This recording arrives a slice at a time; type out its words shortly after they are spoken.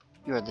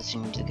You're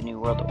listening to the New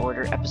World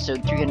Order,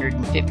 episode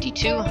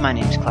 352. My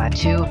name's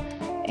Klaatu,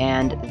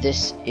 and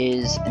this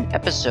is an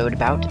episode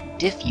about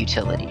diff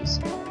utilities.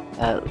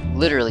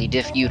 Literally,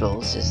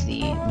 diffutils is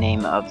the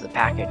name of the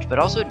package, but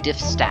also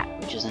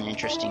diffstat, which is an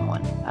interesting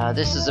one.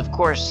 This is, of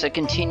course, a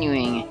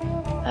continuing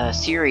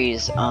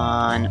series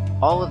on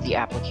all of the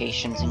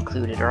applications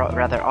included, or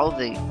rather, all of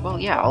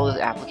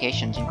the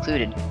applications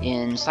included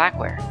in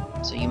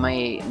Slackware. So you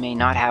may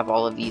not have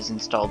all of these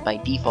installed by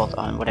default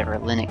on whatever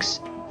Linux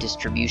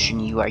distribution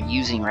you are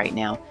using right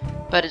now,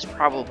 but it's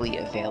probably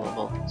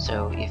available.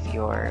 So if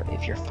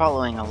you're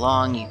following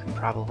along, you can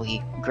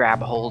probably grab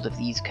hold of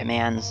these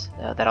commands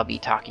that I'll be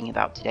talking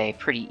about today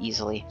pretty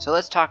easily. So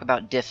let's talk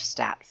about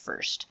diffstat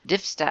first.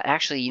 Diffstat,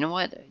 actually, you know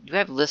what? Do I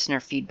have listener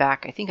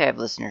feedback? I think I have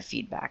listener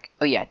feedback.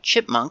 Oh yeah,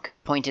 Chipmunk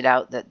pointed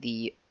out that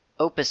the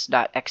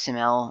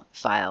opus.xml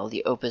file,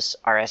 the Opus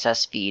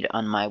RSS feed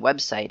on my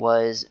website,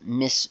 was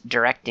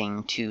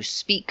misdirecting to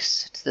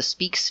the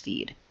Speaks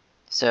feed.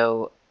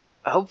 So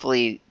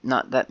hopefully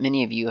not that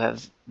many of you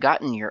have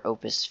gotten your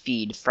Opus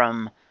feed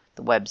from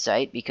the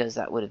website, because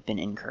that would have been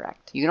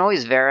incorrect. You can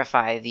always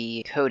verify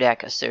the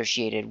codec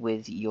associated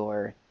with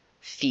your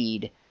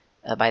feed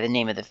by the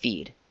name of the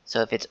feed.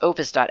 So if it's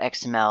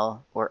opus.xml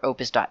or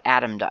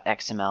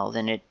opus.atom.xml,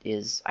 then it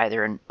is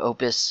either an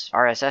Opus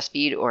RSS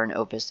feed or an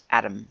Opus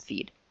Atom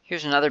feed.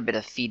 Here's another bit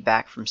of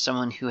feedback from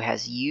someone who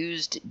has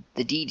used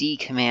the dd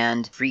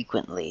command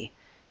frequently.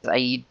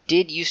 I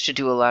did used to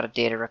do a lot of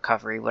data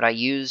recovery. What I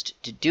used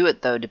to do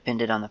it, though,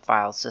 depended on the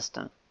file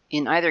system.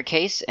 In either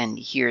case, and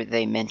here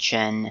they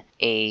mention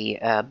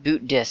a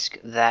boot disk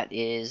that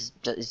is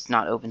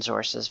not open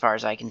source as far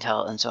as I can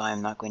tell, and so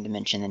I'm not going to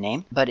mention the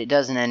name, but it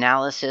does an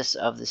analysis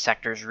of the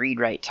sector's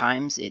read-write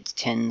times. It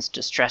tends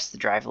to stress the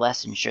drive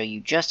less and show you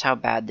just how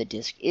bad the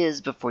disk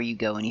is before you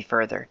go any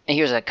further. And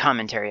here's a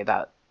commentary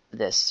about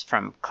this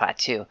from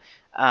Klaatu.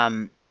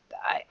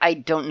 I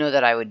don't know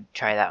that I would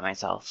try that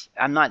myself.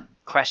 I'm not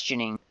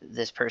questioning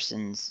this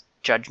person's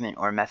judgment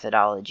or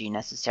methodology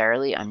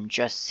necessarily. I'm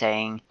just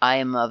saying I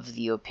am of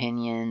the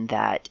opinion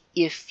that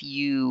if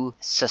you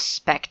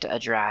suspect a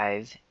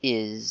drive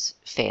is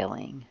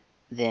failing,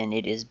 then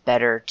it is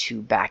better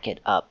to back it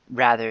up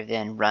rather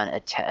than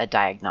run a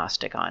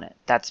diagnostic on it.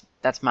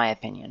 That's my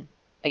opinion.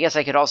 I guess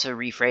I could also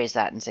rephrase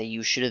that and say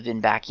you should have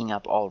been backing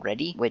up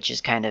already, which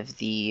is kind of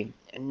the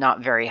not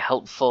very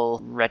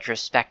helpful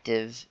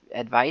retrospective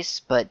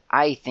advice. But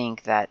I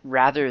think that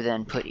rather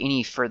than put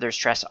any further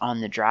stress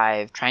on the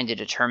drive trying to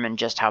determine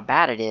just how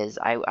bad it is,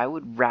 I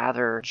would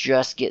rather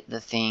just get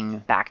the thing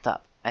backed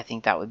up. I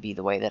think that would be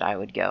the way that I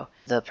would go.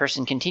 The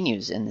person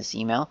continues in this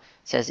email,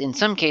 says, in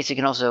some case it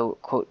can also,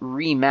 quote,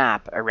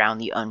 remap around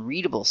the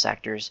unreadable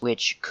sectors,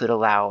 which could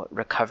allow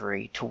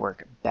recovery to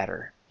work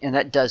better. And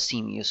that does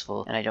seem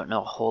useful, and I don't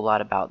know a whole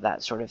lot about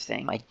that sort of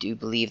thing. I do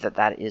believe that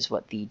that is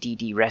what the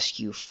DD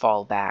rescue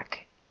fallback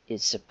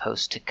is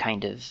supposed to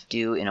kind of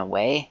do in a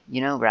way,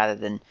 rather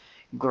than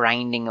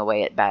grinding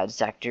away at bad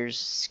sectors,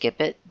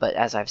 skip it. But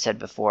as I've said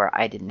before,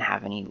 I've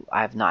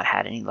not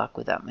had any luck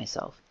with that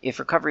myself. If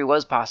recovery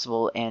was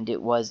possible and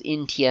it was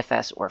in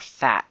TFS or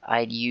FAT,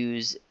 I'd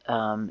use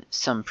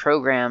some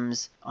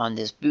programs on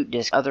this boot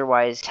disk,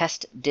 otherwise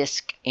test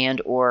disk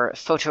and or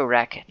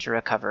photorec to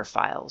recover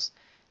files.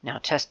 Now,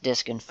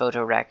 TestDisk and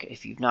PhotoRec,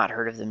 if you've not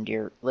heard of them,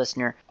 dear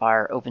listener,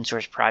 are open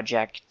source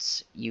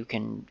projects. You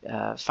can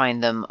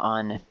find them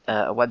on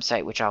a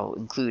website, which I'll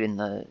include in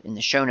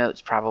the show notes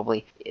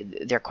probably.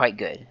 They're quite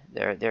good.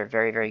 They're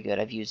very, very good.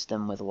 I've used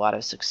them with a lot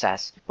of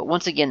success. But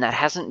once again, that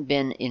hasn't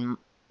been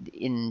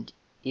in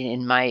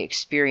my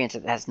experience.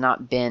 It has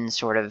not been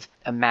sort of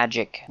a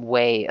magic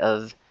way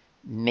of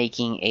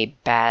making a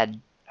bad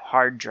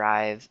hard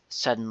drive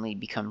suddenly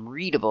become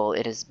readable.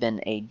 It has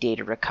been a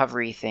data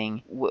recovery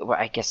thing.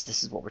 I guess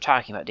this is what we're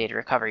talking about, data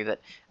recovery.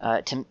 But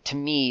to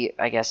me,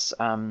 I guess,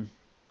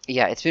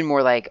 it's been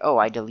more like, oh,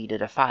 I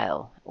deleted a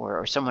file,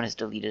 or someone has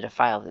deleted a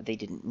file that they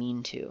didn't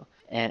mean to.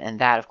 And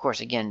that, of course,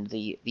 again,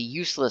 the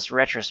useless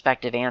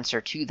retrospective answer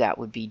to that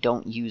would be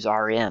don't use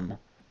RM.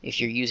 If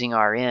you're using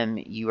RM,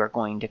 you are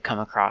going to come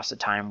across a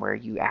time where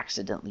you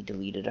accidentally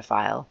deleted a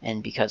file.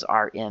 And because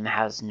RM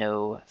has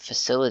no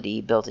facility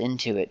built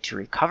into it to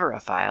recover a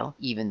file,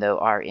 even though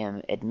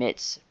RM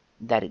admits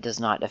that it does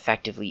not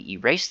effectively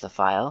erase the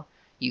file,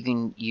 you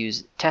can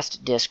use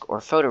TestDisk or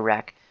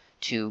PhotoRec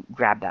to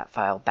grab that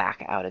file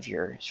back out of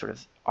your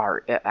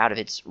out of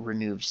its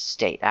removed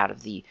state, out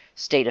of the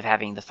state of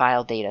having the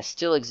file data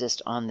still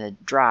exist on the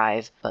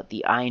drive, but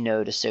the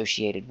inode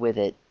associated with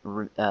it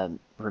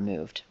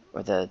removed,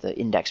 or the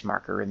index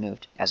marker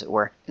removed, as it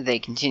were. They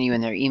continue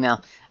in their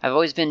email. I've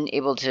always been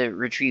able to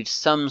retrieve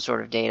some sort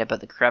of data, but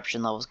the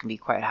corruption levels can be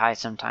quite high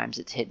sometimes.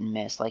 It's hit and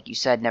miss. Like you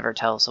said, never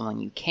tell someone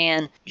you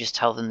can, just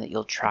tell them that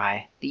you'll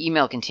try. The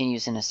email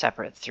continues in a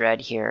separate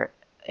thread here,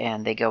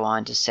 and they go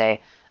on to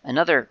say,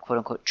 another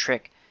quote-unquote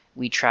trick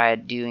we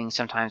tried doing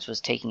sometimes was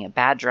taking a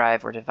bad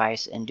drive or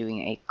device and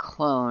doing a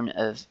clone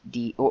of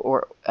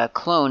a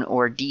clone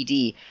or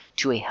DD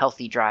to a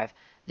healthy drive,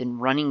 then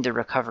running the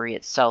recovery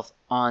itself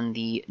on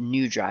the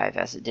new drive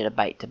as it did a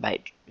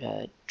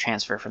byte-to-byte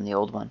transfer from the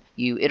old one.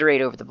 You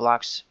iterate over the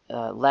blocks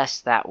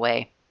less that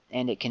way,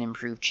 and it can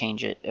improve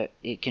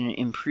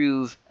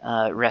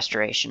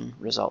restoration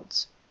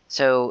results.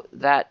 So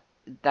that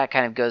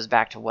kind of goes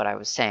back to what I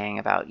was saying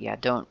about,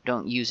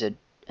 don't use an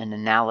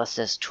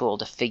analysis tool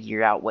to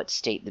figure out what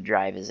state the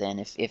drive is in.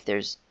 If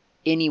there's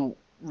any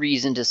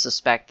reason to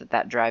suspect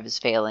that drive is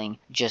failing,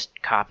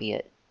 just copy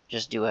it.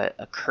 Just do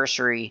a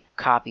cursory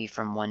copy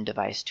from one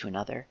device to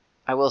another.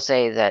 I will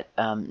say that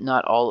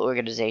not all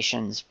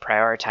organizations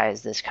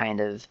prioritize this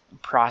kind of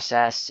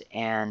process,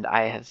 and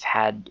I have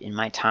had in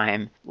my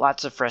time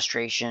lots of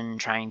frustration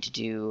trying to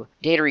do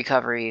data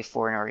recovery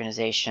for an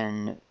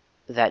organization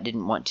that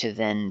didn't want to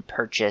then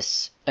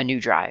purchase a new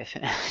drive.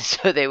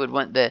 So they would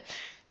want the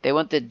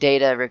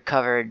data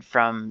recovered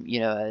from,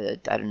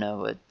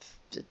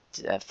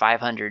 a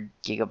 500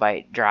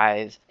 gigabyte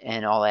drive,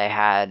 and all I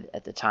had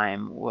at the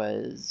time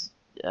was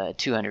a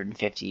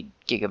 250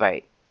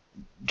 gigabyte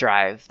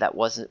drive that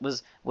was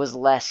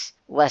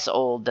less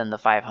old than the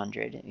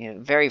 500.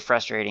 Very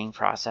frustrating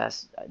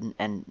process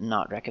and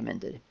not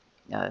recommended.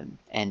 And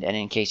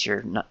in case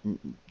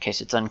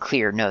it's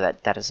unclear, no,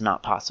 that is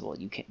not possible.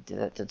 You can't.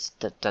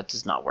 That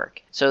does not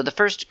work. So the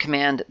first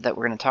command that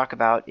we're going to talk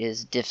about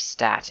is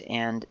diffstat,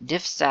 and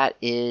diffstat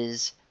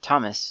is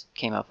Thomas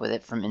came up with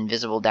it from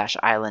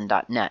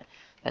invisible-island.net.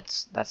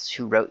 That's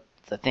who wrote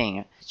the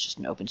thing. It's just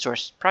an open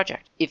source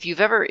project. If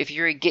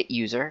you're a Git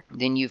user,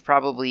 then you've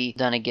probably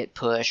done a Git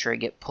push or a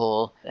Git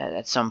pull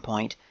at some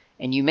point,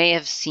 and you may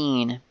have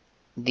seen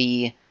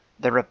the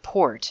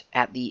report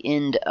at the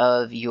end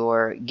of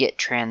your Git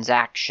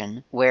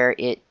transaction where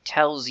it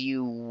tells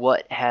you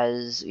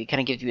it kind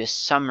of gives you a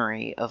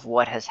summary of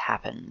what has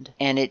happened.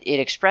 And it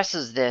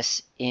expresses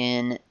this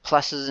in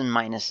pluses and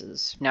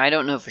minuses. Now, I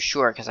don't know for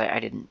sure because I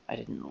didn't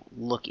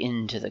look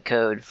into the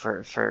code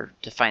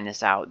to find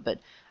this out, but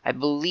I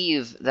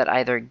believe that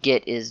either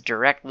Git is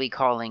directly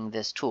calling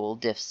this tool,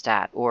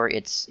 diffstat, or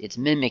it's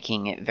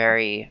mimicking it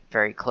very,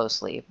 very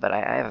closely, but I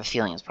have a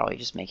feeling it's probably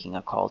just making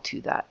a call to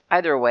that.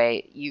 Either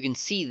way, you can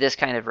see this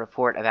kind of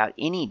report about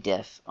any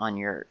diff on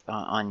your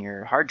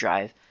hard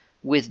drive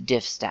with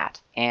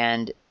diffstat.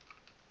 And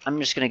I'm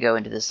just going to go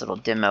into this little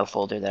demo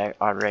folder that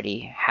I already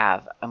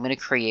have. I'm going to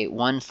create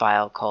one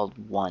file called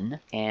 1,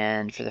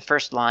 and for the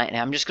first line, and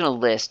I'm just going to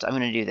list, I'm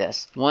going to do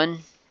this. 1,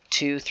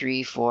 2,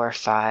 3, 4,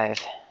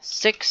 5,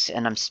 6,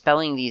 and I'm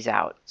spelling these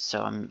out.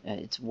 So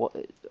it's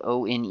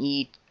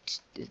O-N-E,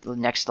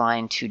 next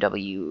line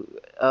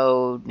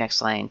 2-W-O,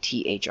 next line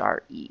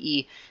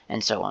T-H-R-E-E,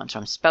 and so on. So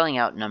I'm spelling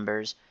out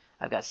numbers.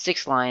 I've got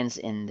 6 lines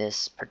in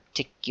this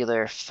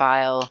particular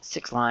file,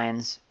 6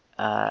 lines.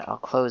 I'll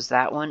close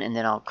that one, and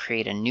then I'll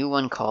create a new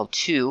one called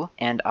 2,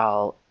 and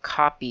I'm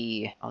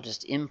going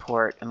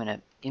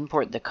to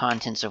import the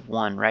contents of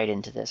 1 right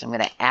into this. I'm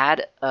going to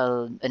add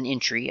an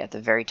entry at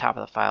the very top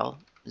of the file,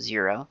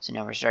 0. So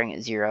now we're starting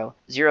at 0.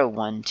 0,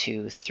 1,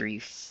 2, 3,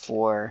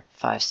 4,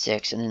 5,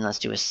 6, and then let's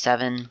do a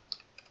 7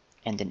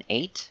 and an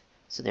 8.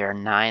 So there are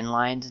 9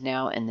 lines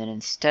now, and then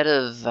instead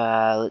of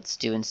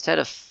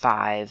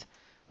 5,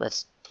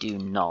 let's do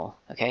null.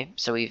 Okay,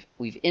 so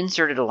we've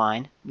inserted a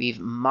line, we've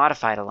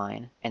modified a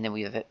line, and then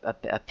we've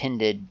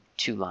appended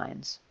 2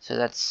 lines. So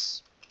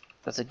that's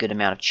a good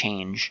amount of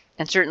change.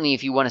 And certainly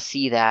if you want to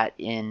see that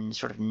in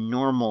sort of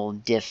normal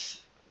diff,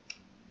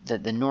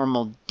 the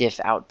normal diff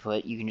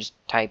output, you can just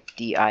type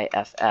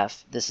diff.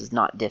 This is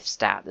not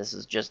diffstat, this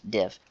is just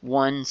diff.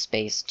 1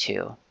 space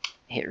 2.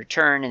 Hit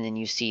return, and then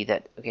you see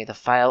that, okay, the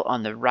file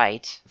on the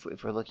right,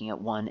 if we're looking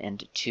at 1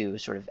 and 2,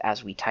 sort of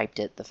as we typed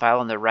it, the file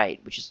on the right,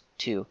 which is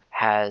 2,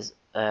 has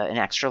an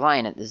extra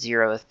line at the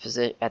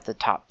 0th at the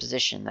top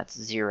position. That's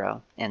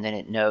 0. And then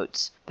it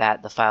notes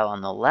that the file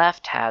on the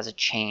left has a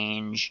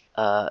change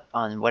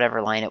on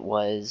whatever line it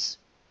was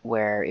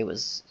where it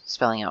was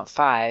spelling out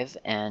 5,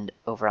 and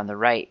over on the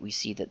right we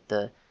see that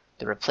the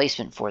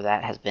replacement for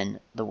that has been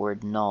the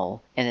word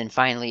null. And then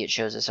finally it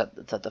shows us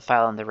that the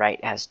file on the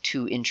right has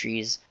 2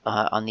 entries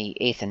on the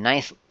 8th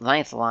and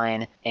 9th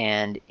line,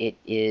 and it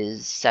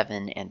is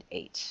 7 and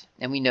 8.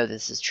 And we know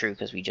this is true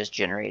because we just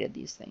generated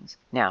these things.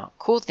 Now,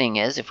 cool thing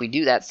is, if we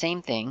do that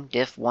same thing,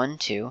 diff 1,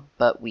 2,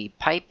 but we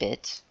pipe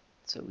it,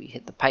 so we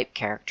hit the pipe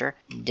character,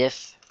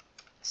 diff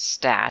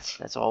stat,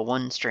 that's all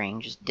one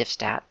string, just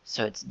diffstat.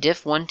 So it's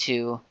diff 1,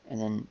 2,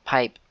 and then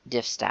pipe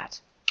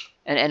diffstat.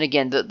 And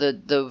again,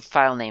 the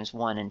file names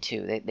 1 and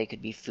 2, they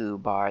could be foo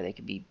bar, they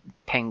could be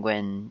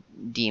penguin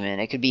daemon,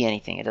 it could be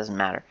anything, it doesn't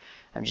matter.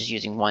 I'm just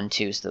using 1,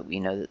 2 so that we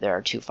know that there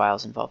are 2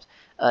 files involved.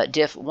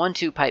 Diff 1,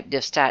 2 pipe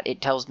diffstat, it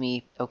tells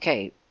me,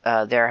 okay,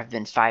 there have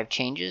been 5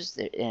 changes,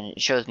 and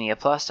it shows me a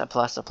plus, a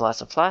plus, a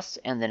plus, a plus,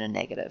 and then a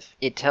negative.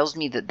 It tells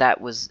me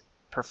that was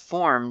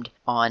performed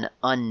on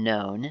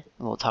unknown, and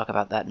we'll talk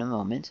about that in a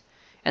moment.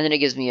 And then it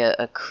gives me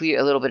a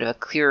little bit of a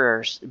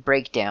clearer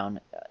breakdown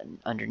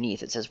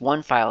underneath. It says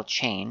 1 file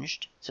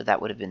changed, so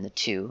that would have been the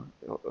 2,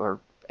 or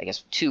I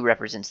guess 2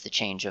 represents the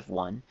change of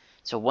 1.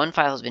 So one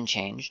file has been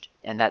changed,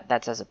 and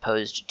that's as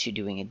opposed to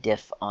doing a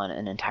diff on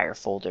an entire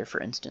folder, for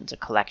instance, a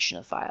collection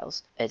of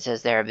files. It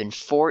says there have been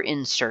 4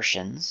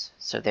 insertions,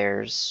 so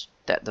those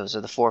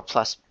are the 4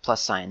 plus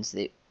signs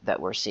that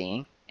we're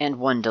seeing, and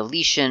 1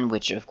 deletion,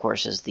 which of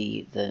course is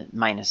the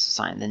minus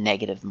sign, the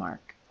negative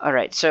mark. All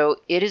right, so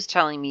it is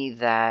telling me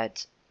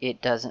that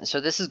it doesn't.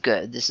 So this is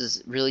good. This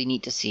is really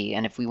neat to see.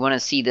 And if we want to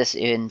see this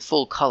in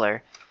full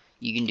color,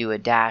 you can do a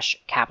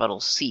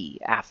 -C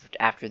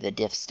after the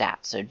diff stat.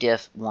 So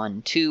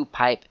diff12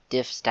 pipe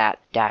diff stat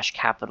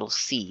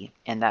 -C,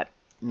 and that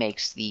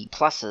makes the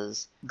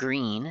pluses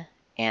green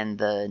and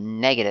the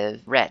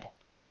negative red.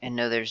 And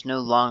no, there's no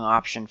long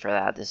option for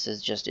that.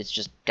 It's just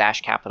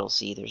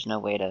 -C. There's no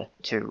way to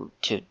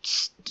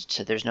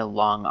there's no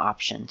long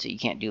option. So you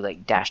can't do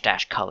like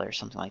 -- color or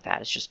something like that.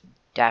 It's just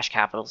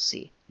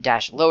 -C.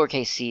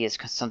 -c is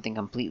something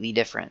completely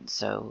different,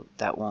 so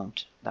that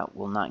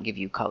will not give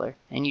you color,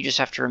 and you just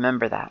have to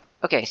remember that.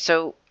 Okay,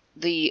 so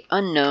the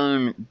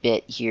unknown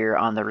bit here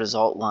on the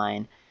result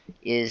line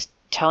is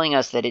telling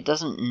us that it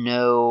doesn't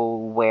know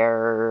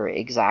where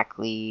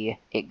exactly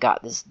it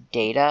got this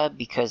data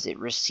because it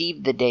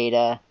received the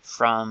data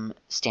from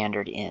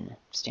standard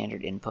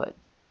input.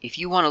 If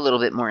you want a little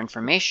bit more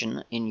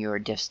information in your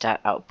diffstat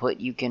output,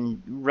 you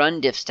can run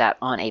diffstat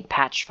on a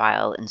patch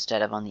file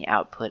instead of on the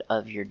output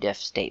of your diff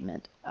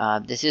statement.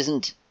 This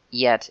isn't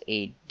yet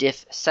a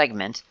diff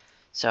segment,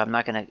 so I'm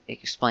not going to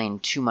explain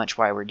too much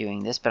why we're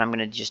doing this, but I'm going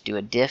to just do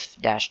a diff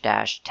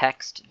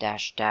 --text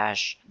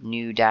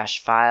 --new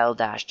 -file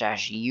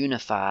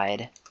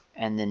 -unified,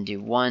 and then do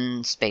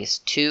 1 space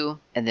 2,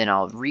 and then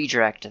I'll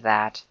redirect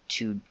that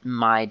to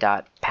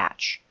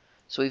my.patch.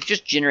 So we've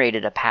just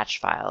generated a patch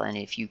file, and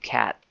if you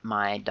cat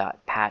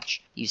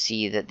my.patch, you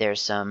see that there's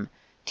some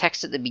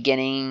text at the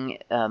beginning,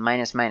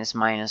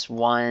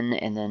 --1,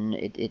 and then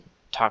it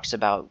talks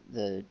about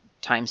the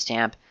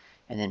timestamp,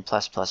 and then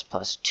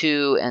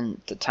 +++2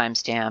 and the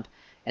timestamp,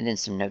 and then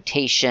some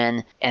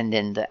notation, and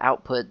then the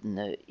output and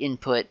the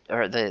input,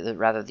 or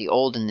the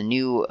old and the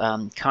new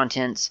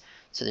contents.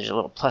 So there's a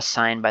little plus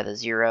sign by the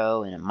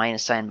 0, and a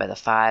minus sign by the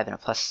 5, and a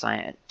plus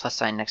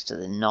sign next to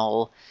the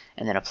null,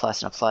 and then a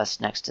plus and a plus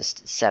next to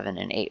 7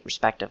 and 8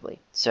 respectively.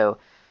 So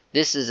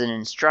this is an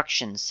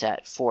instruction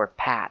set for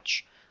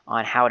patch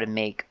on how to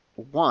make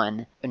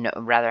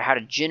how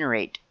to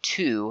generate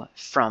 2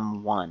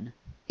 from 1.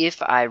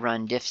 If I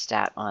run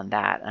diffstat on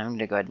that, I'm going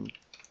to go ahead and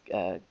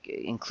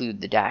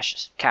include the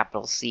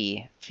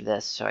 -C for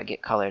this so I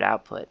get colored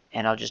output,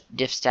 and I'll just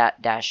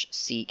diffstat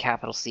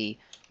 -C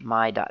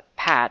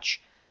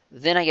my.patch.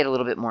 Then I get a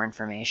little bit more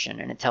information,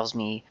 and it tells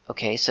me,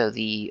 okay, so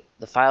the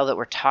file that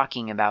we're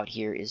talking about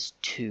here is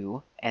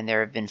 2, and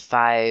there have been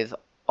 5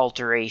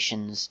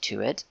 alterations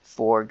to it,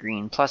 4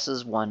 green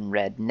pluses, 1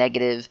 red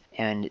negative,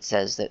 and it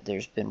says that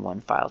there's been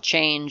 1 file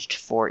changed,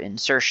 4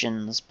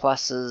 insertions,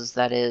 pluses,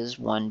 that is,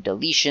 1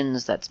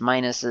 deletions, that's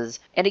minuses,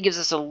 and it gives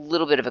us a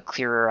little bit of a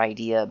clearer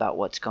idea about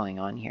what's going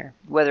on here.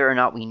 Whether or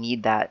not we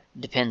need that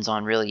depends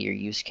on really your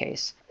use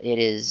case. It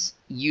is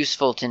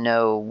useful to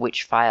know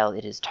which file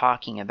it is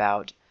talking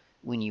about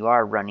when you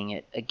are running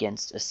it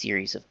against a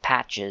series of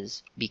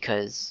patches,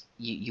 because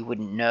you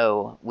wouldn't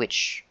know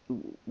which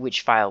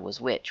file was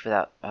which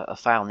without a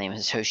file name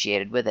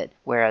associated with it.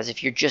 Whereas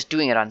if you're just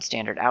doing it on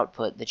standard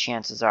output, the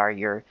chances are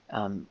you're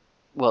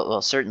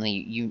certainly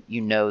you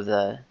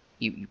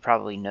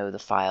probably know the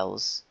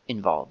files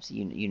involved.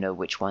 You know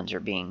which ones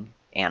are being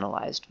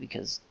analyzed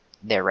because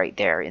they're right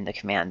there in the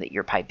command that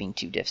you're piping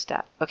to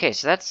diffstat. Okay,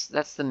 so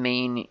that's the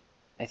main,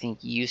 I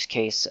think, use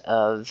case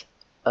of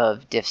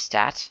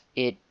diffstat.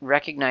 It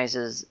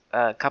recognizes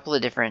a couple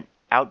of different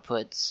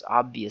outputs,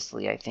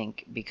 obviously, I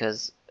think,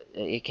 because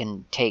it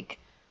can take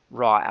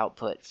raw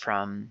output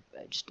from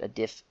just a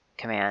diff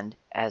command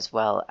as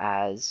well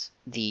as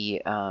the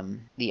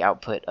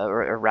output,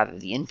 or rather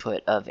the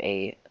input of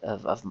a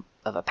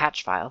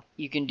patch file.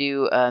 You can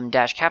do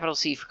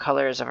 -C for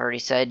color, as I've already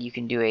said. You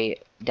can do a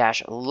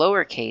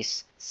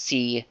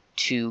 -c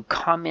to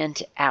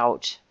comment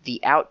out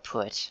the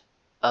output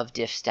of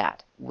diffstat,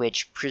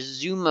 which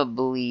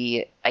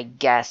presumably, I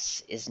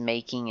guess, is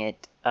making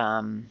it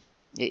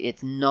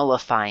it's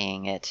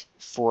nullifying it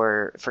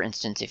for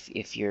instance,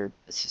 if you're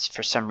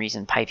for some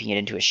reason piping it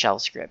into a shell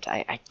script.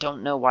 I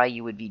don't know why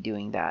you would be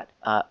doing that,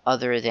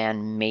 other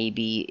than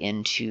maybe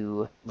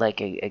into like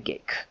a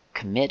git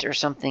commit or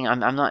something.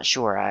 I'm not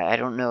sure. I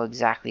don't know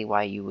exactly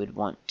why you would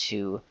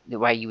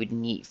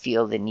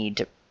feel the need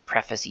to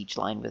preface each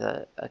line with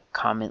a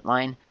comment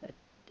line.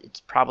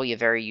 It's probably a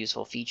very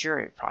useful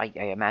feature. I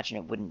imagine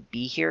it wouldn't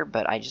be here,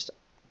 but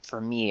for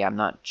me, I'm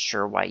not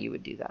sure why you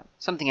would do that.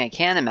 Something I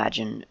can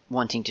imagine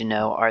wanting to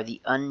know are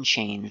the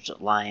unchanged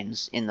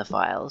lines in the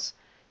files,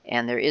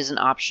 and there is an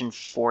option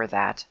for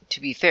that.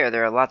 To be fair,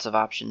 there are lots of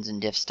options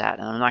in diffstat,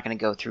 and I'm not going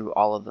to go through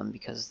all of them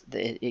because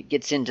it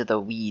gets into the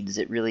weeds.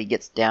 It really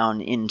gets down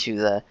into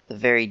the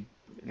very,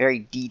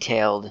 very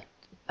detailed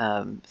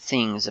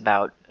things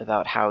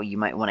about how you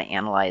might want to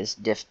analyze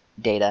diff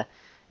data,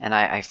 and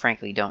I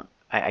frankly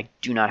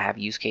do not have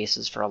use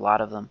cases for a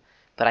lot of them.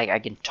 but I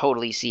can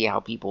totally see how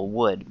people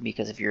would,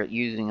 because if you're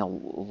using a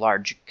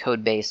large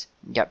code base,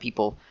 you got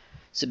people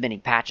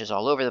submitting patches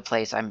all over the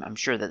place, I'm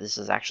sure that this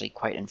is actually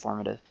quite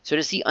informative. So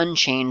to see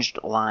unchanged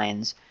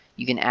lines,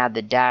 you can add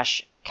the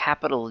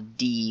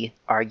 -D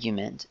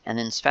argument and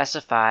then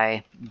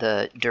specify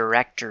the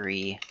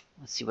directory.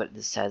 Let's see what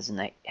this says in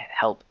the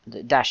help.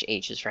 The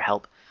 -H is for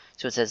help.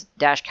 So it says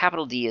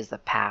 -D is the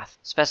path.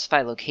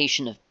 Specify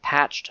location of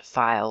patched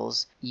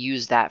files.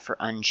 Use that for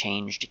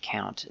unchanged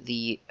count.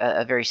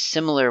 A very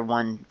similar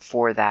one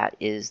for that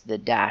is the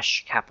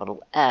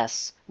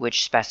 -S,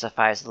 which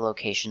specifies the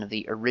location of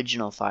the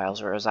original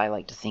files, or as I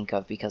like to think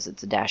of, because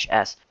it's a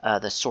 -S,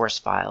 the source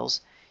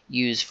files,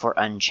 used for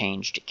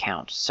unchanged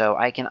count. So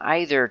I can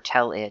either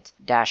tell it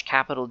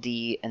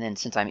 -D, and then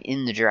since I'm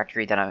in the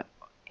directory that I'm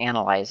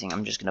analyzing,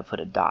 I'm just going to put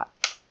a dot.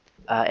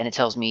 And it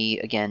tells me,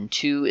 again,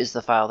 2 is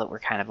the file that we're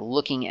kind of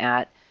looking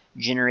at,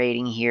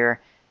 generating here.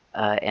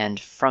 And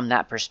from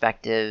that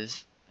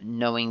perspective,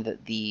 knowing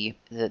that the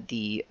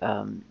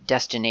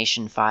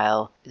destination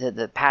file,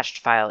 the patched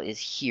file is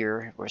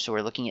here, so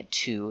we're looking at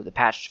 2, the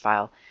patched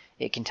file,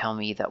 it can tell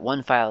me that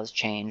 1 file has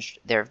changed.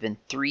 There have been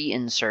 3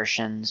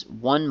 insertions,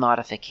 1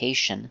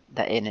 modification,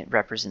 and it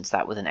represents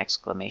that with an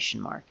exclamation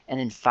mark, and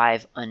then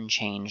 5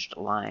 unchanged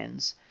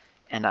lines.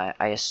 And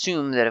I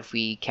assume that if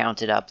we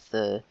counted up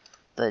the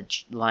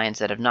lines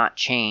that have not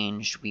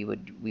changed, we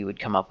would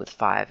come up with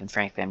 5. And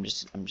frankly, I'm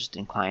just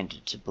inclined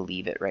to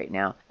believe it right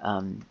now,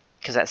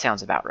 because that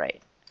sounds about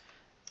right.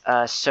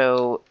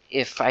 So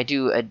if I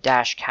do a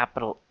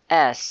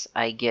 -S,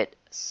 I get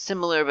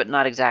similar but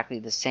not exactly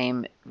the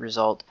same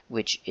result,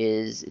 which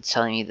is it's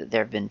telling me that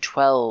there have been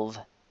 12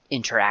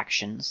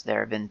 interactions. There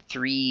have been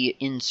 3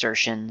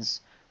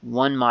 insertions,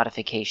 1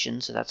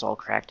 modification, so that's all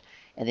correct,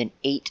 and then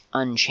 8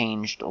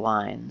 unchanged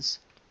lines.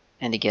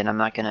 And again, I'm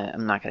not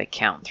gonna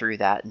count through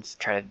that and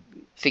try to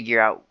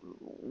figure out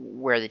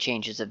where the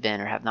changes have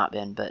been or have not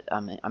been, but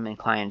I'm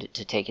inclined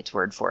to take its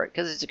word for it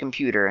because it's a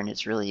computer and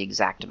it's really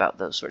exact about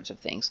those sorts of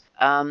things.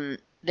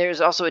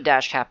 There's also a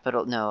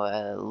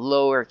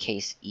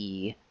lowercase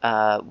e,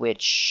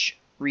 which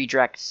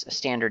redirects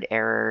standard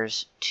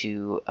errors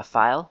to a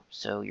file.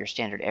 So your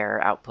standard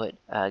error output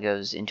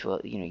goes into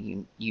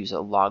you use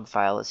a log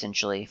file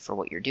essentially for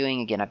what you're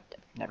doing. Again, I've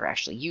never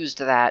actually used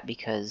that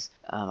because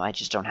I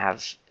just don't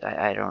have,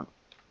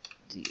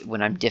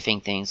 when I'm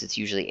diffing things, it's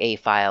usually a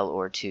file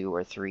or 2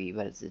 or 3,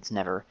 but it's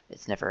never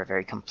a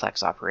very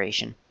complex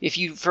operation. If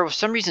you, for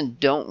some reason,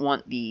 don't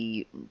want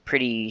the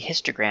pretty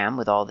histogram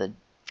with all the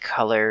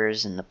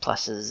colors and the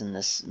pluses and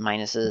the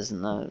minuses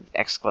and the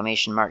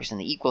exclamation marks and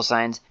the equal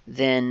signs,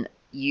 then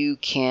you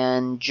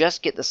can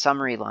just get the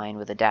summary line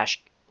with a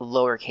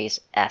lowercase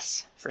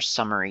s for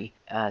summary.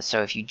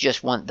 So if you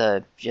just want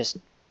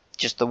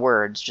just the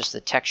words, just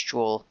the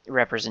textual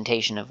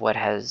representation of what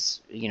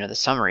has, the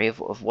summary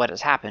of what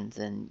has happened,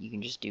 then you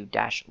can just do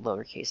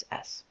lowercase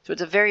s. So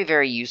it's a very,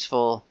 very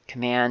useful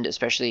command,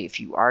 especially if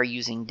you are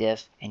using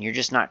diff and you're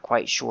just not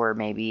quite sure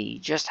maybe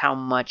just how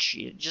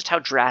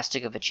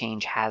drastic of a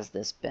change has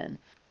this been.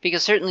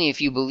 Because certainly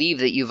if you believe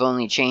that you've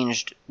only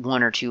changed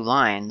 1 or 2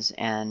 lines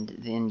and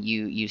then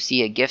you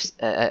see a diff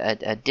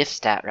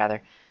stat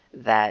rather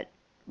that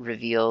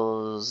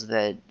reveals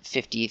that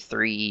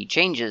 53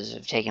 changes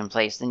have taken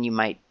place, then you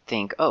might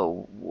think,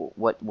 oh,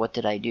 what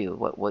did I do?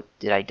 What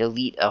did I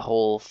delete a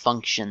whole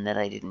function that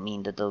I didn't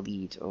mean to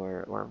delete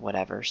or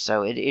whatever?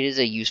 So it is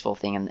a useful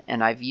thing,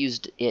 and I've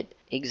used it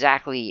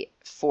exactly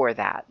for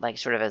that, like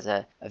sort of as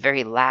a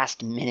very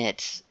last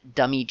minute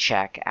dummy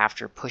check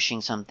after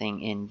pushing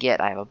something in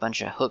Git. I have a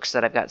bunch of hooks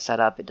that I've got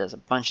set up. It does a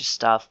bunch of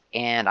stuff,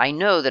 and I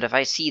know that if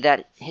I see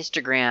that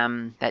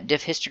histogram, that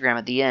diff histogram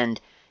at the end,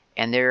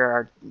 and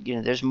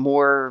there's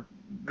more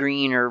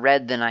green or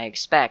red than I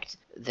expect,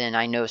 then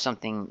I know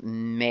something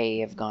may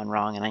have gone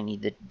wrong and I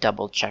need to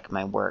double check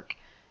my work.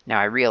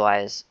 Now I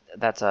realize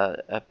that's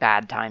a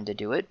bad time to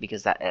do it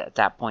because at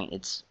that point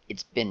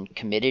it's been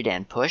committed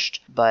and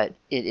pushed, but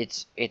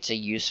it's a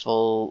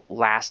useful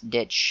last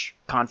ditch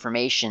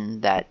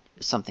confirmation that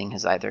something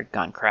has either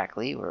gone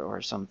correctly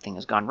or something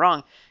has gone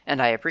wrong,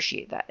 and I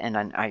appreciate that. And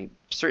I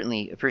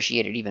certainly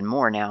appreciate it even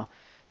more now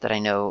that I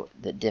know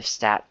that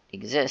diffstat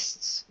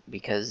exists,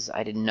 because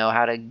I didn't know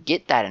how to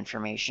get that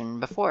information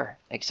before,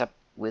 except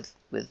with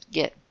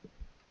Git.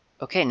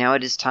 Okay, now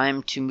it is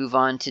time to move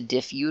on to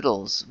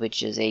diffutils,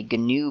 which is a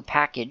GNU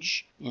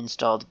package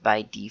installed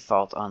by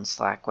default on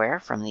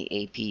Slackware from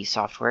the AP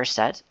software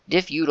set.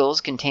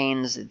 Diffutils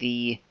contains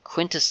the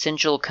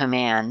quintessential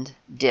command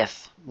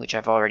diff, which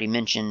I've already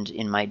mentioned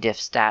in my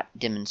diffstat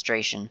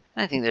demonstration.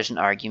 I think there's an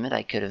argument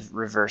I could have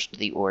reversed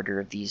the order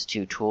of these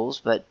two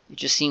tools, but it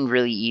just seemed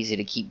really easy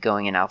to keep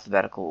going in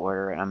alphabetical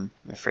order, and I'm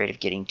afraid of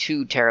getting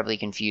too terribly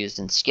confused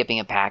and skipping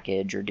a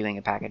package or doing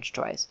a package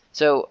twice.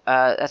 So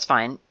that's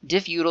fine.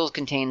 Diffutils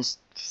contains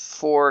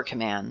 4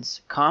 commands: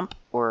 comp,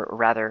 or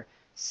rather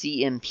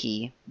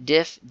cmp,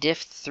 diff,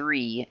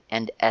 diff3,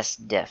 and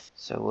sdiff.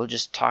 So we'll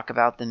just talk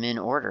about them in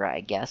order,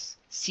 I guess.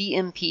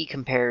 CMP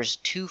compares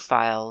two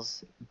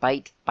files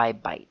byte by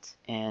byte.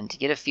 And to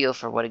get a feel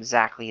for what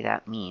exactly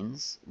that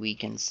means, we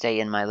can stay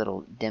in my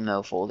little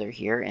demo folder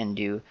here and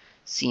do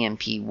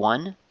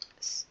CMP1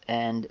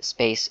 and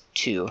space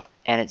 2.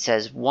 And it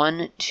says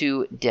 1,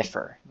 2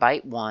 differ,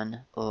 byte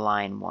 1,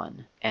 line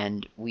 1.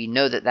 And we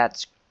know that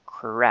that's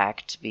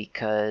correct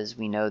because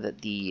we know that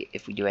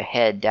if we do a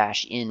head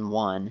dash in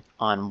 1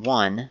 on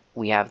 1,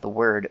 we have the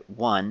word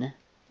 1.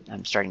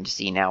 I'm starting to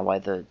see now why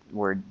the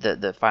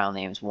file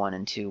names 1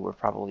 and 2 were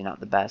probably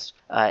not the best.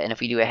 And if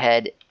we do a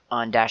head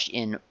on dash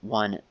in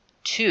 1,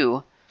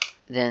 2,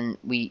 then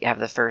we have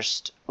the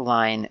first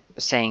line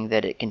saying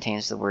that it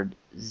contains the word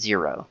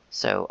 0.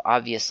 So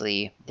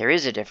obviously there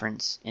is a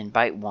difference in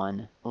byte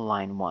 1,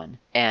 line 1,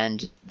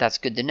 and that's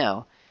good to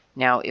know.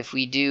 Now if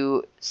we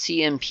do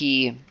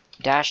CMP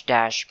dash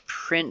dash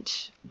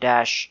print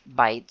dash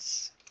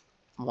bytes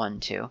 1,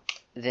 2,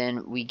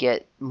 then we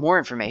get more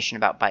information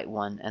about byte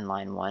 1 and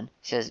line 1. It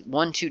says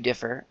 1, 2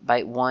 differ,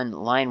 byte 1,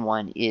 line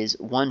 1 is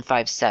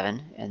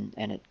 157,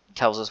 and it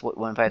tells us what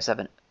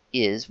 157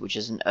 is, which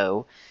is an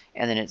O,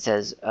 and then it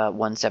says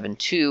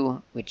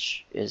 172,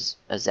 which is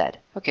a Z.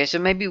 Okay, so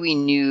maybe we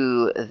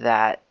knew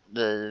that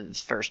the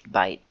first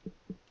byte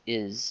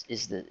is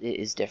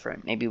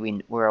different. Maybe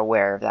we're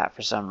aware of that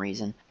for some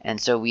reason, and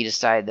so we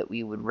decided that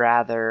we would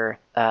rather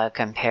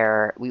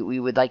compare. We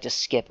would like to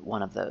skip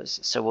one of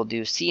those. So we'll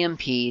do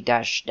CMP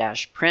dash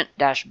dash print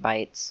dash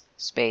bytes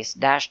space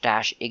dash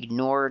dash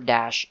ignore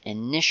dash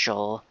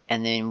initial,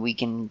 and then we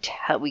can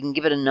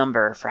give it a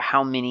number for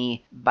how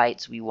many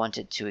bytes we want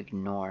it to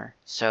ignore.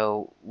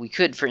 So we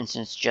could, for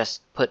instance,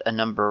 just put a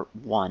number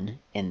 1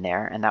 in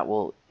there, and that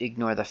will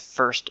ignore the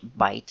first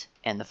byte.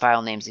 And the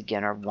file names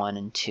again are 1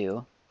 and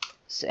 2.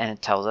 And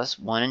it tells us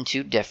 1 and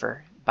 2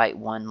 differ. Byte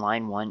 1,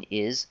 line 1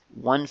 is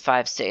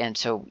 156. And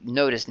so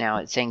notice now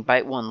it's saying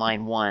byte 1,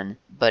 line 1,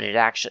 but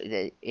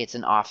it's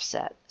an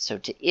offset. So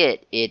to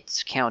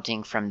it's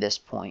counting from this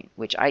point,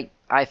 which I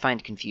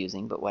find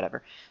confusing, but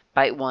whatever.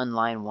 Byte 1,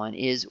 line 1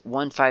 is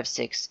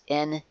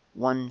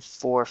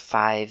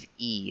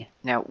 156N145E.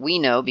 Now we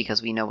know,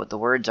 because we know what the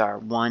words are,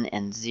 1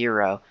 and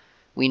 0,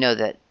 we know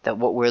that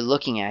what we're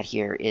looking at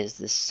here is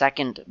the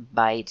second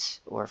byte,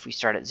 or if we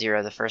start at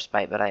 0, the first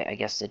byte, but I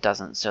guess it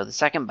doesn't. So the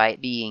second byte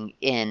being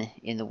N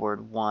in the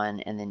word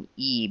 1, and then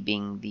E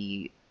being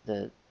the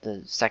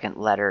second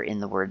letter in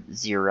the word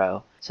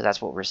 0. So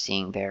that's what we're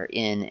seeing there,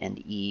 N and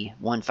E,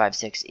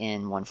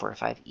 156N,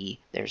 145E.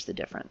 There's the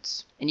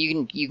difference. And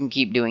you can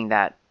keep doing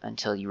that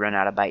until you run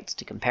out of bytes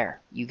to compare.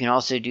 You can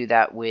also do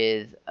that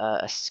with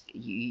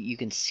you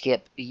can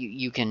skip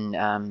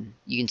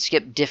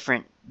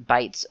different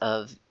bytes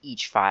of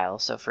each file.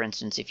 So for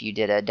instance, if you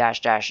did a dash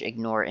dash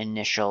ignore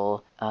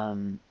initial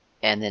and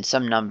then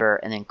some number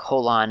and then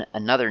colon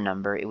another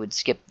number, it would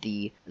skip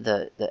the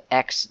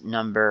X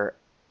number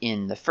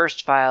in the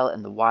first file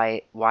and the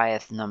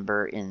Yth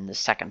number in the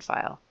second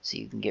file. So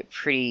you can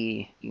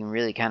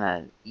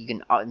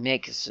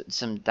make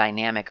some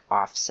dynamic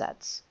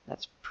offsets.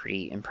 That's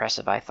pretty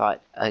impressive, I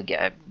thought.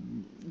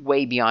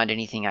 Way beyond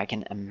anything I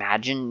can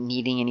imagine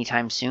needing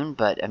anytime soon,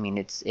 but I mean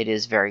it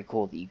is very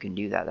cool that you can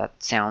do that.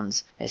 It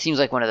seems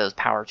like one of those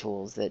power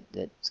tools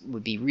that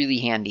would be really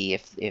handy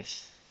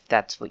if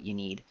that's what you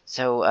need.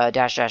 So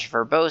dash dash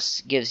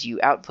verbose gives you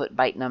output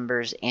byte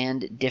numbers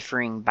and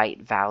differing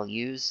byte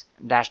values.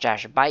 Dash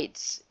dash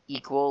bytes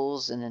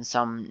equals and then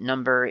some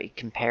number. It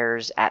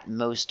compares at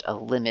most a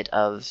limit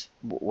of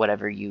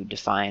whatever you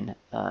define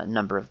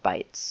number of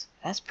bytes.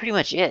 That's pretty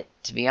much it,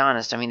 to be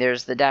honest. I mean,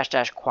 there's the dash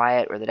dash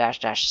quiet or the dash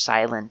dash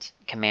silent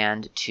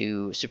command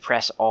to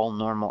suppress all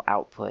normal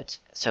output.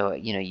 So,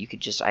 you could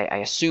just, I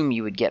assume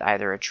you would get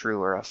either a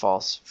true or a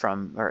false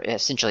from, or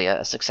essentially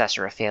a success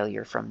or a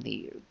failure from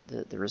the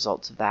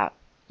results of that.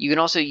 You can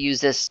also use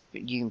this,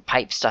 you can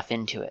pipe stuff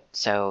into it.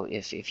 So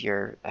if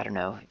you're, I don't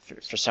know,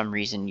 for some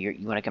reason you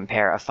want to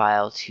compare a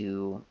file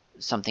to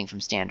something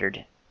from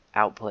standard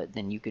output,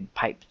 then you could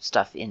pipe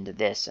stuff into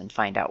this and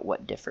find out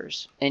what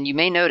differs. And you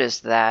may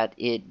notice that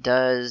it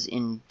does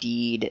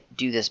indeed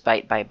do this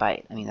byte by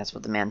byte. I mean, that's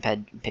what the man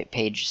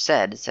page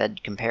said. It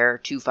said compare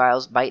two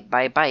files byte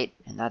by byte,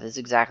 and that is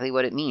exactly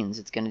what it means.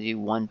 It's going to do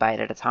 1 byte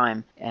at a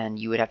time, and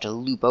you would have to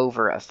loop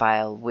over a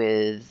file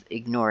with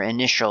ignore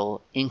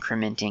initial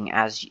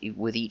incrementing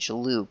with each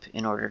loop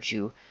in order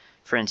to,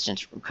 for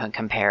instance,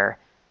 compare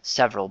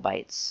several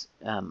bytes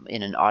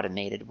in an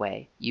automated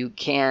way. You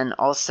can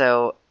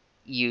also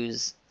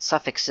use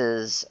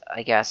suffixes,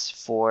 I guess,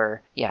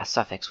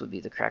 suffix would be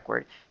the correct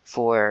word,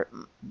 for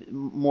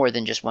more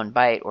than just 1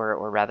 byte,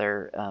 or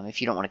rather, if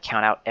you don't want to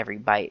count out every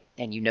byte,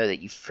 and you know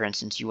that for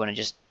instance, you want to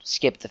just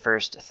skip the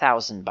first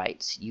 1,000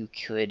 bytes, you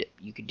could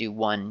do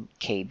 1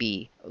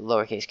 KB,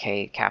 lowercase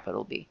k,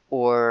 capital B,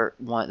 or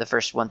the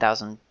first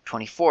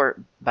 1,024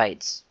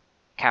 bytes,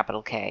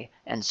 capital K,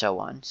 and so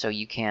on. So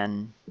you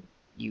can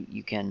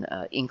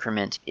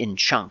increment in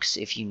chunks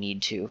if you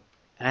need to.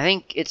 And I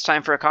think it's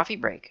time for a coffee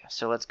break,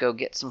 so let's go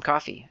get some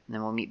coffee, and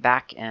then we'll meet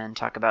back and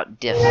talk about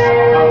diff.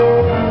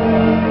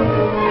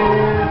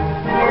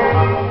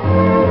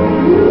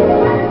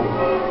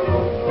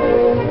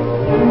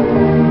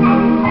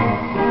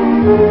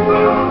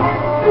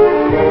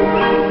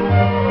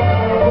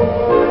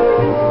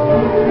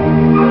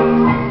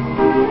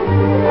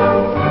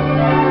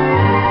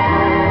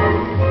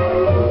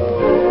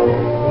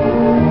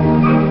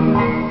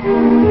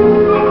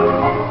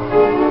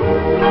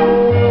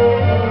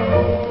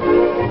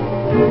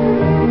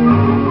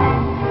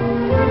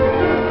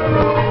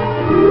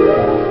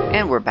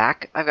 we're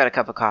back. I've got a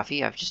cup of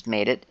coffee. I've just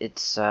made it.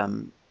 It's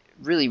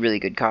really, really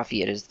good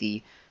coffee.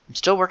 I'm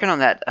still working on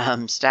that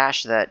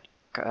stash that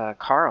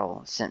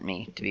Carl sent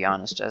me, to be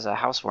honest, as a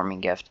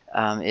housewarming gift.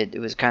 It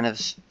was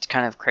it's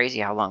kind of crazy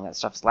how long that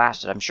stuff's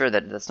lasted. I'm sure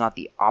that's not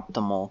the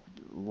optimal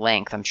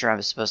length. I'm sure I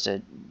was supposed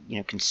to,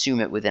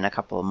 consume it within a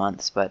couple of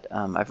months, but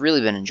I've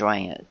really been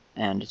enjoying it,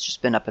 and it's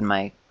just been up in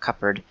my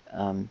cupboard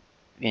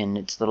in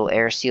its little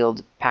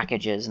air-sealed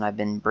packages, and I've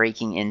been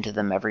breaking into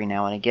them every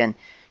now and again.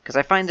 Because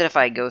I find that if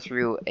I go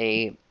through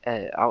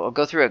I'll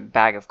go through a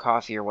bag of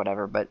coffee or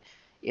whatever, but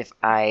if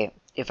I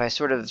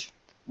sort of,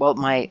 well,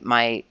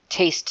 my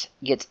taste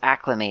gets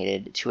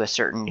acclimated to a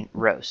certain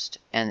roast,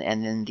 and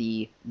then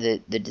the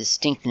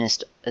distinctness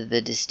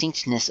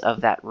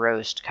of that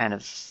roast kind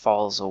of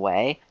falls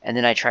away, and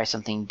then I try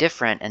something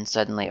different, and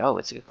suddenly, oh,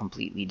 it's a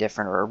completely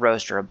different, or a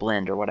roast or a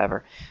blend or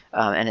whatever,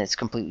 and it's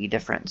completely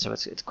different. So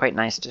it's quite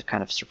nice to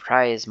kind of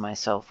surprise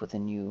myself with a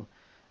new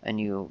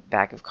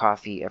bag of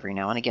coffee every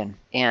now and again.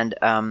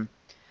 And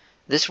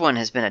this one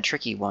has been a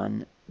tricky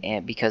one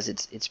because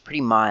it's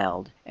pretty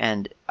mild,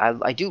 and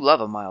I do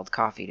love a mild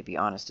coffee, to be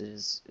honest.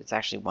 It's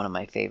actually one of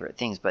my favorite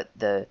things, but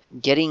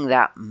getting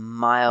that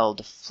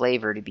mild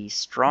flavor to be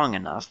strong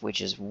enough, which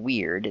is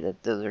weird,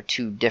 that those are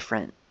two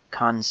different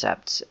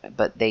concepts,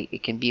 but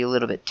it can be a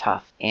little bit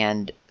tough.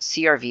 And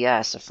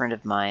CRVS, a friend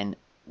of mine,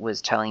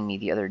 was telling me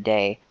the other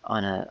day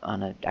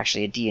on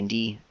actually a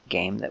D&D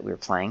game that we were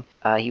playing.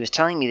 He was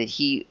telling me that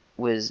he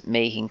was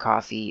making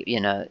coffee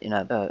in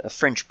a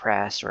French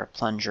press or a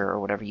plunger or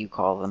whatever you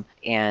call them,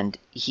 and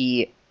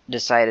he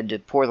decided to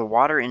pour the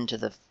water into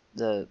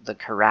the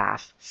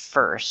carafe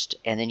first,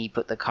 and then he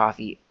put the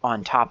coffee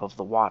on top of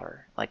the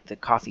water, like the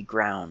coffee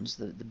grounds,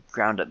 the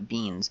ground up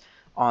beans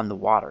on the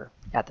water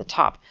at the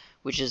top,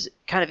 which is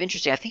kind of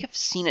interesting. I think I've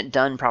seen it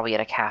done probably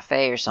at a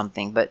cafe or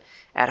something, but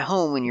at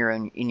home when you're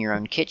in your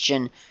own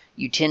kitchen,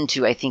 you tend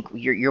to, I think,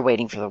 you're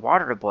waiting for the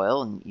water to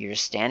boil, and you're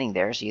just standing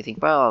there, so you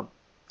think, well,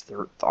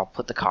 I'll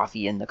put the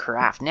coffee in the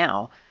carafe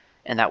now,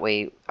 and that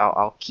way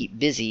I'll keep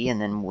busy,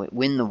 and then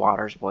when the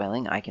water's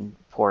boiling, I can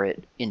pour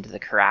it into the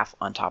carafe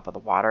on top of the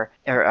water,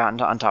 or on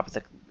top of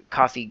the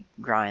coffee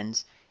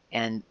grinds,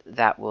 and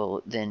that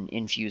will then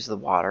infuse the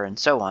water, and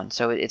so on.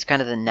 So it's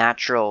kind of the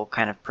natural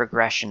kind of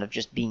progression of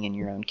just being in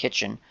your own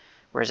kitchen.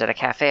 Whereas at a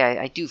cafe,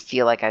 I do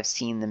feel like I've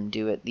seen them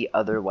do it the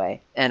other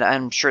way. And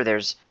I'm sure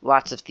there's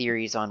lots of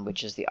theories on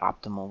which is the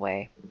optimal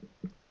way.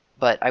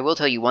 But I will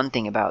tell you one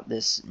thing about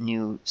this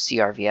new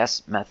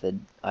CRVS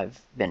method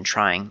I've been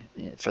trying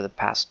for the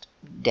past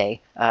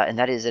day, and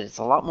that is that it's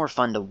a lot more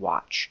fun to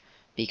watch.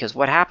 Because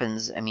what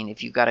happens, I mean,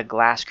 if you've got a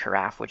glass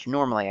carafe, which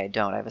normally I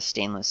don't, I have a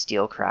stainless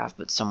steel carafe,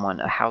 but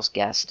a house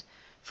guest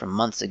from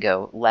months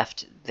ago,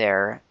 left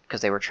there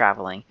because they were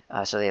traveling.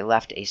 So they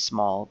left a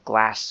small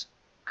glass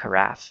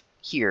carafe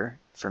here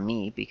for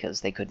me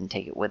because they couldn't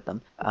take it with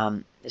them.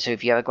 So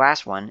if you have a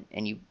glass one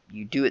and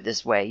you do it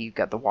this way, you've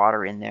got the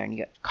water in there and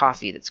you got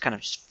coffee that's kind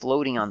of just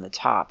floating on the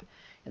top.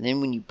 And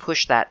then when you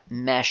push that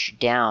mesh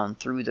down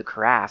through the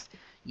carafe,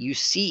 you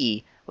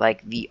see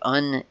like the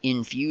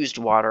uninfused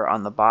water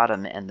on the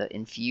bottom and the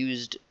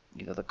infused,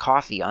 the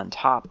coffee on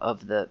top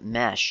of the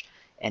mesh.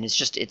 And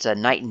it's a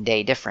night and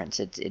day difference.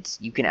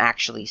 You can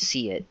actually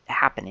see it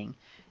happening.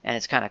 And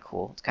it's kind of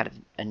cool. It's kind of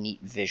a neat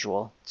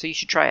visual. So you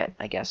should try it,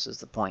 I guess, is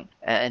the point.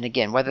 And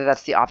again, whether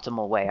that's the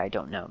optimal way, I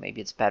don't know.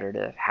 Maybe it's better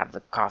to have the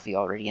coffee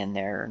already in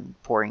there and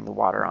pouring the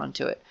water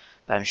onto it.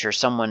 But I'm sure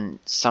someone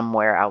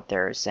somewhere out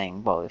there is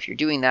saying, well, if you're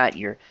doing that,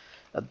 you're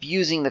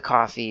abusing the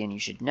coffee and you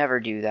should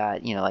never do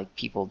that. Like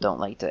people don't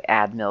like to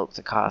add milk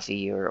to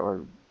coffee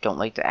or don't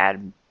like to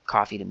add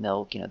coffee to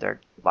milk. There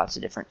are lots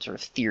of different sort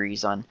of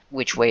theories on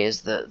which way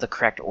is the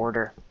correct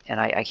order.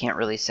 And I can't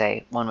really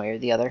say one way or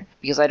the other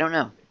because I don't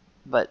know.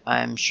 But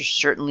I'm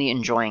certainly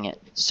enjoying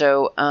it.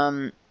 So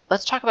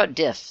let's talk about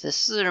diff.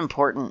 This is an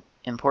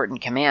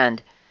important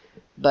command,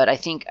 but I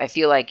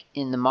feel like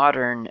in the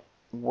modern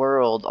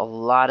world, a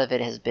lot of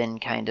it has been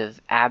kind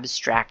of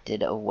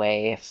abstracted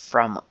away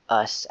from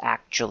us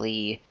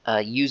actually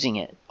using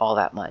it all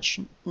that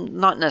much.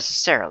 Not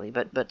necessarily,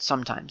 but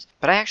sometimes.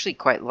 But I actually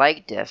quite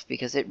like diff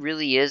because it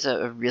really is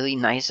a really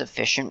nice,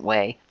 efficient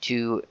way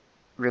to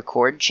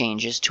record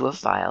changes to a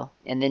file,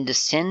 and then to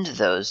send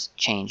those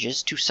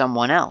changes to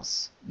someone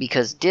else.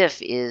 Because diff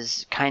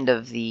is kind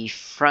of the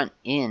front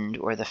end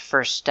or the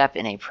first step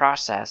in a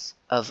process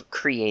of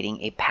creating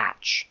a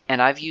patch.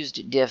 And I've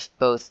used diff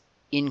both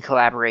in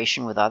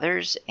collaboration with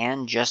others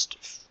and just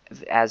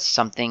as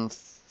something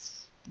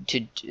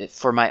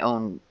for my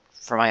own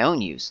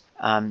use.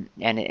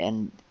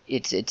 And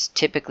it's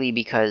typically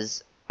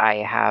because I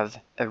have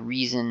a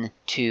reason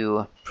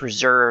to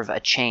preserve a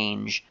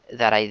change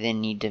that I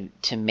then need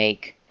to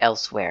make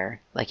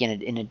elsewhere, like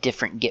in a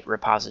different Git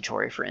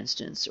repository, for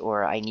instance,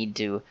 or I need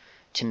to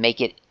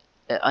make it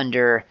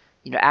under,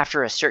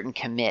 after a certain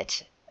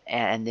commit,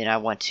 and then I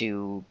want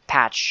to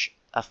patch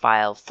a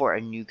file for a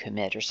new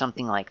commit or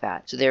something like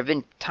that. So there have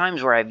been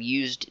times where I've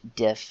used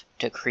diff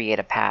to create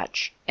a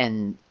patch,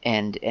 and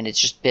it's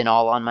just been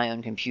all on my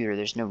own computer.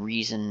 There's no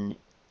reason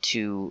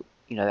to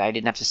I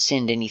didn't have to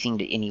send anything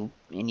to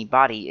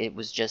anybody. It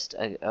was just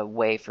a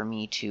way for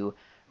me to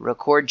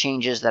record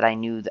changes that I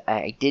knew that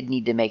I did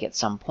need to make at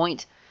some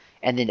point,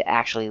 and then to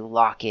actually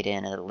lock it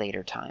in at a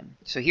later time.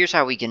 So here's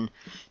how we can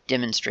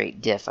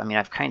demonstrate diff. I mean,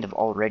 I've kind of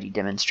already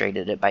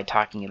demonstrated it by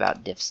talking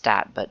about diff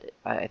stat, but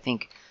I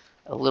think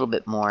a little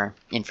bit more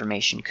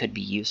information could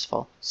be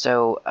useful.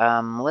 So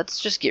let's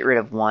just get rid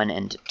of 1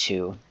 and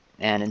 2,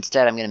 and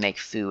instead I'm going to make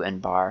foo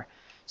and bar.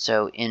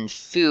 So in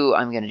foo,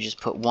 I'm going to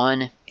just put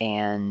 1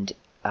 and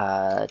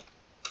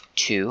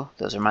 2.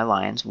 Those are my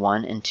lines,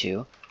 1 and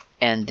 2.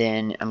 And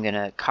then I'm going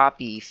to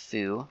copy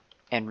foo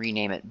and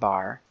rename it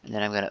bar. And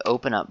then I'm going to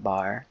open up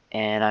bar,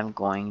 and I'm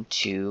going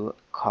to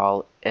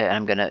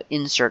I'm going to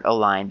insert a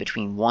line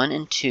between 1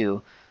 and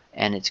 2,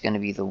 and it's going to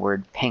be the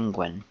word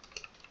penguin.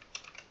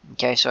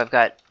 Okay, so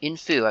in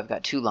foo, I've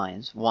got 2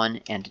 lines,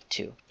 1 and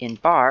 2. In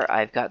bar,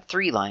 I've got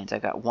 3 lines.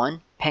 I've got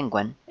 1,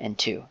 penguin, and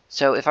 2.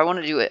 So if I want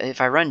to do it, if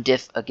I run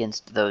diff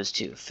against those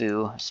two,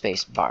 foo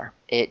space bar,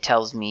 it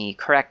tells me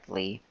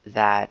correctly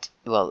that,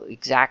 well,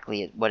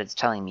 exactly what it's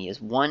telling me is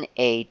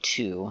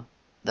 1A2,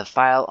 the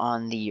file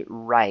on the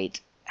right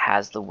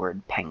has the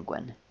word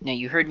penguin. Now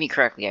you heard me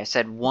correctly. I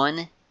said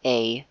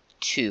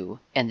 1A2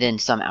 and then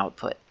some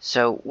output.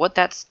 So what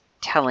that's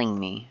telling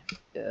me,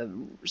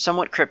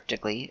 somewhat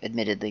cryptically,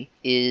 admittedly,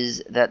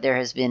 is that there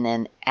has been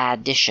an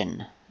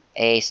addition.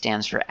 A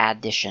stands for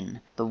addition.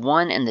 The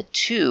 1 and the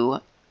 2,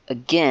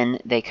 again,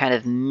 they kind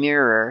of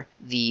mirror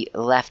the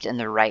left and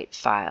the right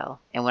file.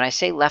 And when I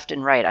say left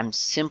and right, I'm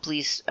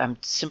simply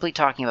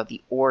talking about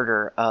the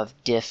order of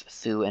diff,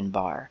 foo, and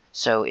bar.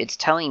 So it's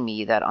telling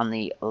me that on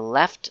the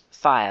left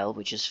file,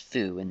 which is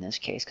foo in this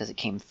case, because it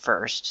came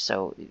first,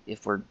 so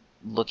if we're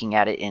looking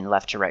at it in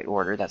left to right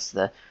order, that's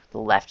the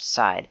left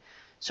side.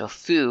 So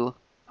foo,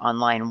 on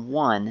line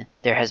 1,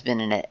 there has been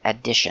an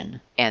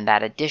addition, and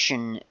that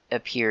addition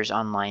appears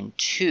on line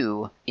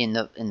 2 in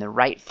the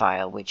right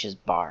file, which is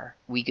bar.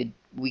 We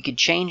could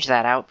change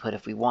that output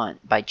if we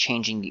want by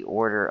changing the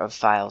order of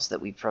files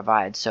that we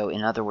provide. So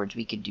in other words,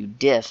 we could do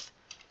diff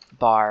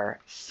bar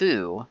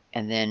foo,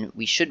 and then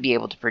we should be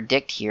able to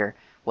predict here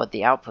what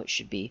the output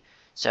should be.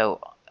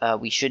 So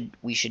we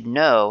should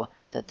know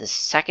that the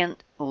second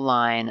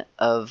line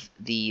of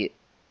the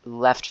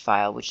left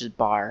file, which is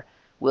bar,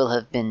 will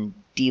have been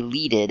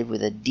deleted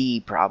with a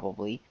D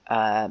probably,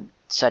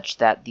 such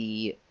that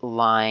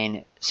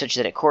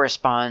it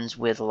corresponds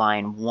with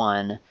line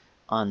 1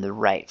 on the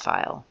right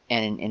file.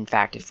 And in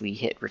fact, if we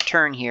hit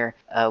return here,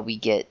 we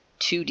get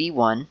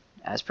 2D1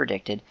 as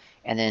predicted,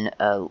 and then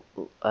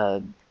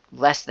a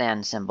less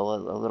than symbol,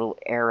 a little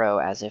arrow,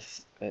 as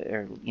if,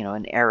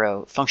 an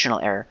arrow, functional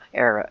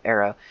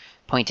arrow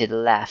pointed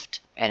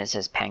left, and it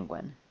says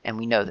penguin. And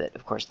we know that,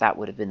 of course, that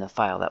would have been the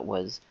file that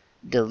was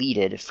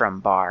deleted from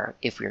bar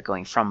if we were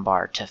going from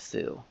bar to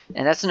foo.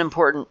 And that's an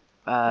important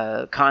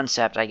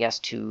concept, I guess,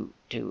 to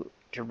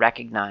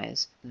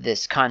recognize,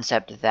 this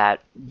concept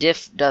that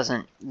diff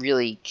doesn't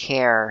really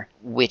care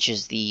which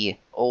is the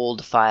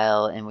old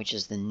file and which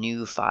is the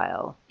new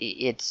file.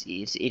 It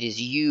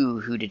is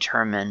you who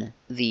determine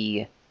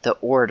the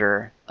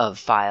order of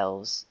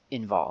files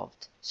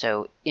involved.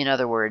 So in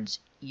other words,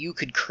 you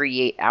could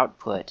create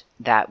output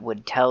that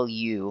would tell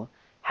you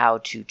how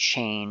to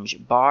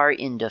change bar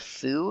into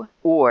foo,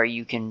 or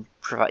you can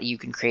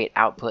create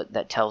output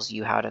that tells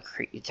you how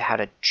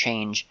to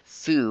change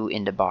foo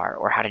into bar,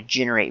 or how to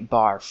generate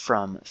bar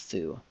from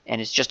foo.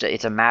 And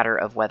it's a matter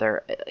of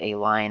whether a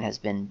line has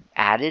been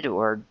added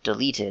or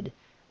deleted,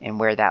 and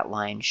where that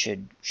line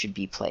should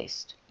be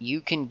placed.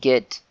 You can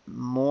get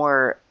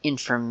more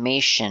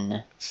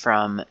information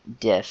from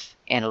diff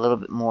and a little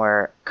bit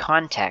more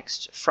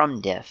context from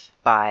diff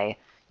by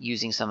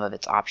using some of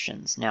its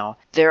options. Now,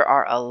 there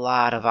are a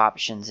lot of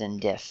options in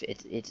diff.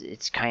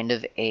 It's kind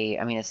of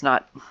it's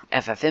not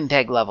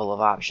FFmpeg level of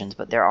options,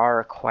 but there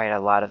are quite a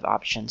lot of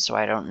options, so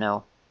I don't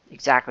know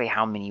exactly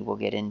how many we'll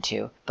get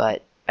into,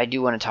 but I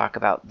do want to talk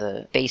about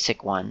the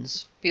basic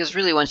ones, because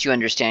really once you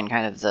understand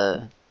kind of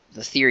the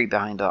theory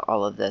behind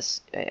all of this,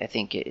 I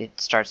think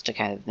it starts to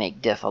kind of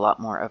make diff a lot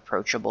more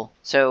approachable.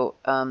 So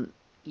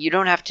you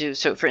don't have to.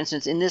 So for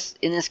instance, in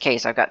this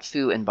case, I've got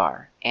foo and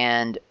bar,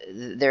 and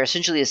they're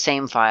essentially the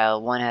same file.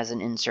 One has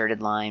an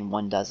inserted line,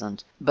 one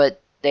doesn't,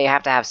 but they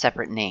have to have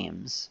separate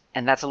names,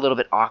 and that's a little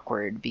bit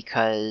awkward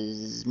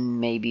because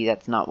maybe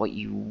that's not what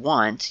you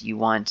want. You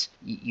want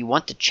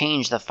to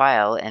change the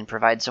file and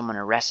provide someone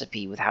a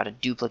recipe with how to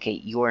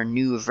duplicate your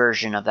new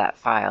version of that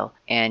file,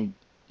 and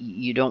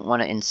you don't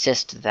want to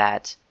insist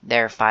that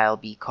their file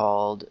be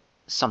called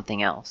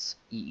something else.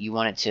 You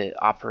want it to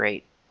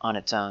operate on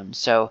its own.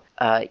 So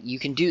you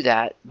can do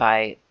that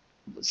by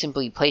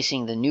simply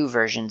placing the new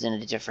versions in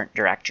a different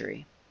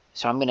directory.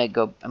 So I'm going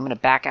to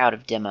back out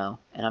of demo,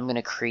 and I'm going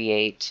to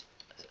create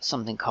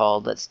something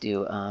called, let's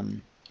do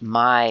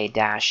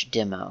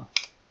my-demo.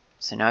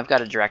 So now I've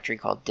got a directory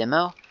called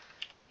demo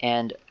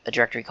and a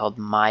directory called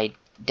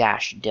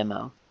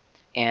my-demo.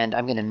 And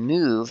I'm going to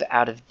move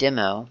out of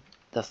demo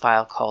the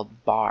file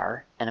called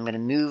bar, and I'm going to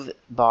move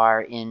bar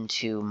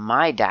into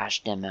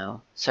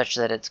my-demo such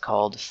that it's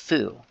called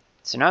foo.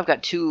 So now I've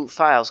got two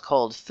files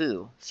called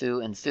foo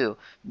and foo.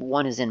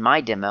 One is in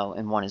my demo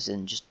and one is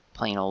in just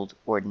plain old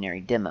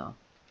ordinary demo.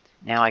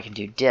 Now I can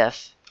do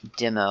diff.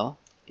 Demo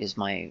is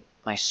my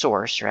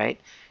source, right?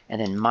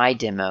 And then my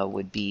demo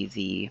would be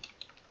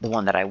the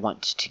one that I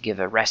want to give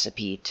a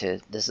recipe to.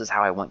 This is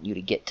how I want you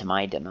to get to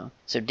my demo.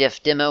 So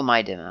diff demo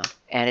my demo,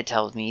 and it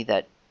tells me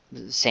that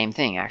the same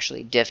thing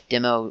actually. Diff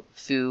demo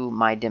foo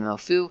my demo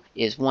foo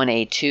is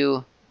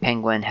 1A2.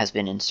 Penguin has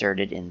been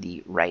inserted in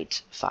the right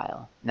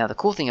file. Now the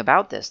cool thing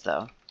about this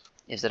though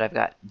is that I've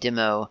got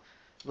demo.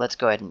 Let's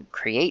go ahead and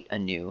create a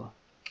new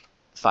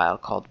file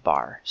called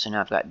bar. So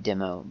now I've got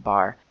demo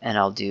bar, and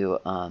I'll do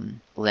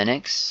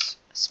Linux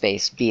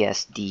space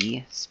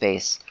BSD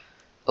space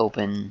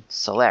open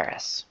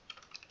Solaris,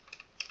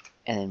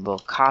 and then we'll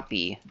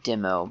copy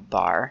demo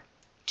bar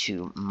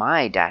to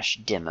my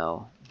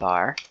demo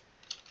bar,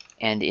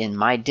 and in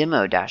my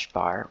demo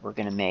bar we're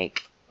going to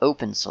make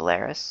open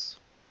Solaris.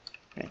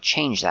 I'm going to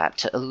change that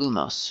to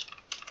Illumos.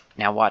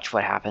 Now watch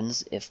what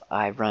happens if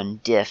I run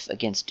diff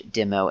against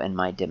demo and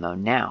my demo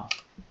now.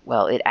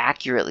 Well, it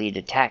accurately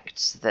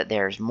detects that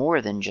there's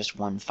more than just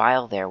one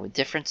file there with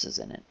differences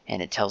in it,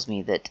 and it tells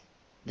me that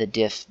the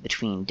diff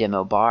between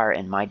demo bar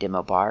and my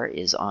demo bar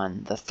is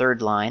on the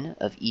third line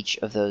of each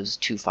of those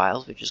two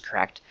files, which is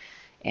correct,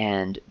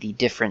 and the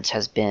difference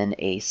has been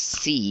a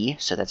C,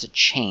 so that's a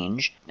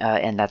change,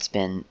 and that's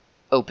been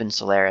Open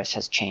Solaris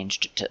has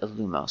changed to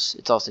Illumos.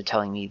 It's also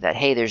telling me that,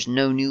 hey, there's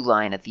no new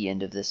line at the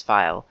end of this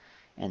file,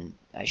 and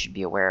I should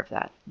be aware of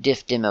that.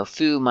 Diff demo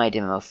foo, my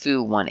demo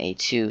foo,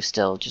 1A2,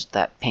 still just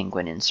that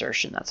penguin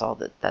insertion.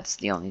 That's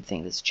the only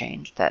thing that's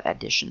changed, that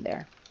addition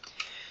there.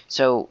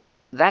 So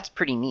that's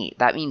pretty neat.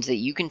 That means that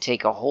you can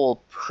take a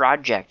whole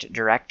project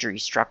directory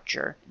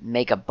structure,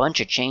 make a bunch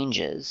of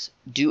changes,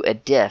 do a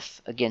diff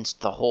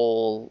against the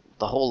whole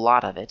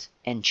lot of it,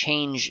 and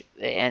change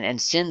and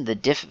send the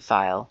diff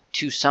file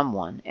to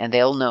someone, and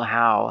they'll know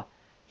how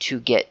to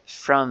get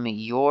from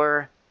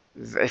their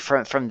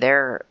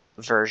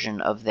version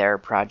of their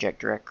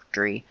project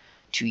directory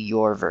to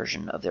your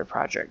version of their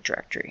project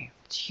directory.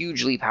 It's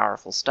hugely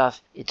powerful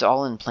stuff. It's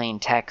all in plain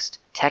text.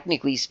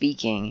 Technically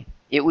speaking,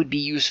 it would be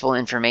useful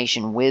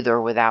information with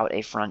or without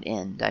a front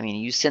end. I mean,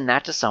 you send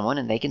that to someone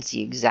and they can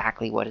see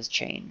exactly what has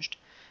changed.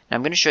 Now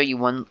I'm going to show you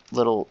one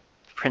little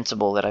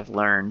principle that I've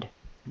learned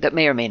that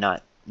may or may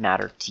not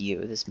matter to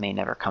you. This may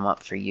never come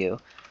up for you.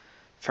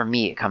 For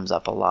me, it comes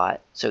up a lot.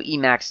 So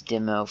Emacs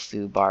demo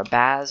foo bar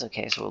baz.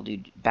 Okay, so we'll do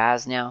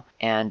baz now,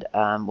 and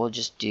we'll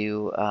just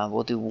do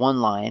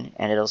one line,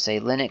 and it'll say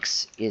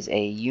Linux is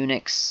a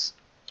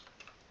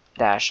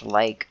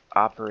Unix-like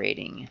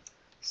operating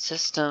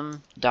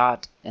system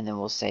dot, and then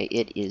we'll say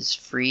it is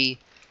free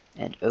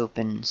and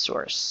open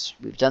source.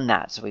 We've done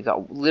that, so we've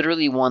got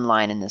literally one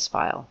line in this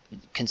file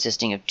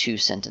consisting of two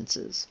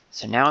sentences.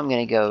 So now I'm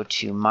going to go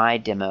to my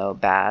demo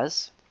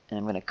baz, and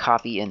I'm going to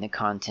copy in the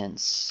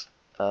contents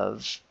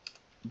of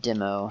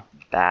demo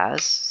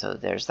baz. So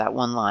there's that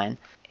one line,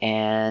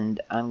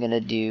 and I'm going to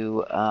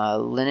do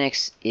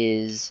Linux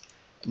is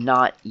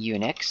not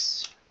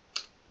Unix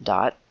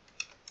dot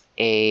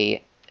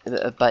a,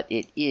 but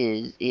it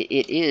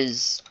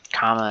is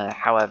comma,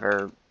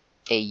 however,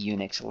 a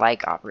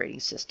Unix-like operating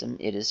system.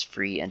 It is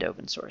free and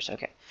open source.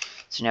 Okay,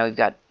 so now we've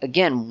got,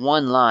 again,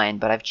 one line,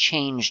 but I've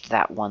changed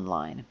that one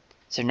line.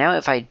 So now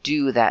if I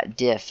do that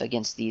diff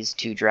against these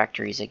two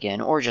directories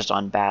again, or just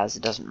on baz,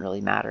 it doesn't really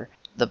matter.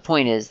 The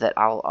point is that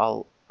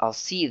I'll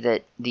see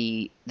that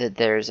that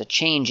there's a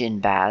change in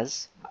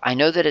baz. I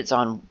know that it's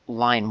on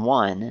line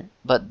 1,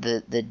 but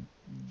the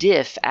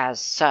diff as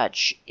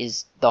such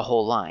is the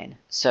whole line.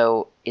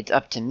 So it's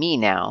up to me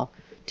now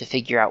to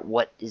figure out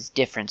what is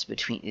different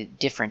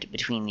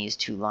between these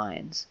two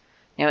lines.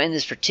 Now in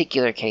this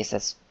particular case,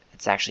 it's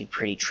actually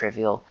pretty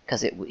trivial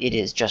because it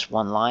is just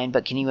one line,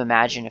 but can you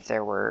imagine if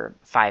there were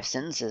 5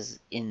 sentences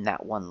in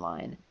that one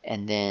line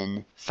and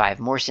then 5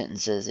 more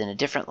sentences in a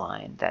different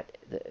line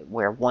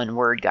where one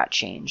word got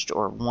changed,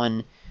 or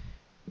one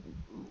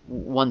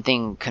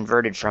thing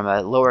converted from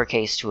a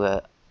lowercase to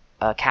a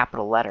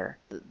capital letter?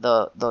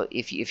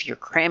 If you're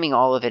cramming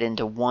all of it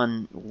into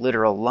one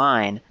literal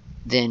line,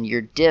 then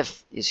your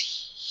diff is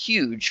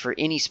huge for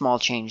any small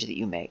change that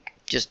you make.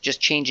 Just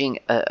changing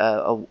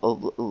a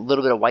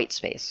little bit of white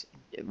space,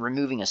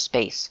 removing a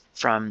space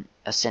from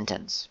a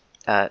sentence,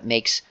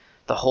 makes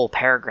the whole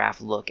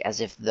paragraph look as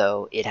if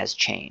though it has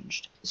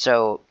changed.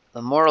 So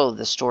the moral of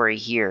the story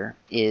here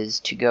is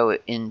to go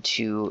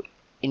into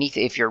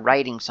anything. If you're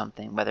writing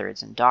something, whether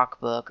it's in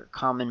DocBook or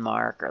Common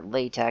Mark or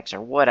LaTeX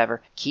or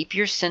whatever, keep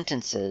your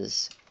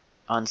sentences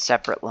on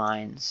separate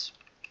lines.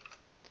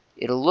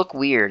 It'll look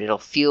weird. It'll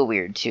feel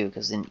weird too,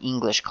 because in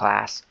English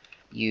class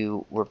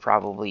you were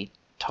probably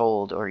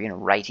told, or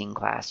writing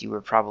class, you were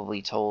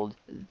probably told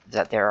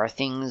that there are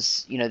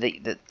things,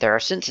 that there are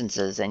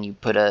sentences, and you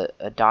put a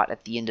dot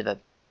at the end of a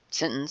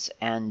sentence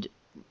and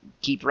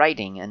keep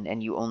writing,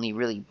 and you only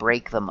really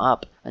break them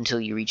up until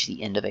you reach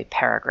the end of a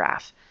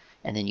paragraph.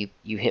 And then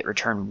you hit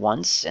return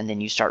once, and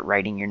then you start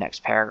writing your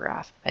next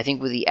paragraph. I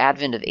think with the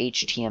advent of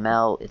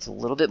HTML, it's a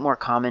little bit more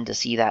common to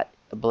see that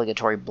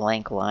obligatory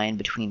blank line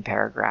between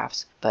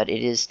paragraphs, but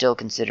it is still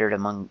considered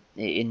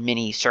in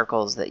many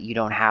circles that you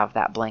don't have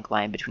that blank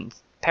line between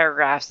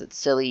paragraphs. That's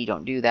silly. You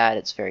don't do that.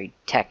 It's very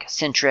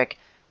tech-centric.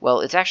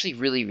 Well, it's actually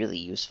really, really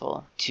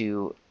useful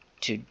to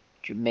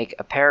make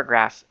a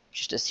paragraph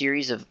just a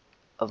series of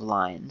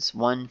lines,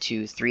 1,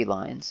 2, 3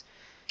 lines.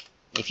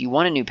 If you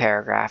want a new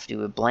paragraph,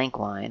 do a blank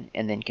line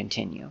and then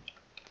continue.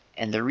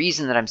 And the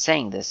reason that I'm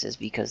saying this is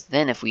because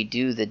then if we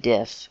do the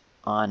diff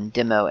on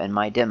demo and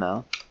my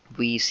demo,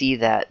 we see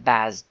that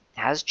Baz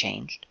has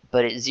changed,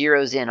 but it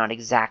zeroes in on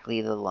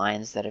exactly the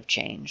lines that have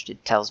changed.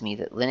 It tells me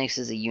that Linux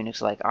is a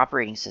Unix-like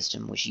operating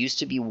system, which used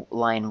to be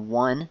line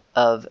 1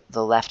 of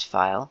the left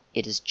file.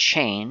 It has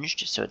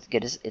changed, so it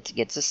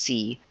gets a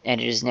C,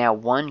 and it is now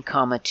 1,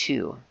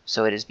 2.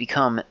 So it has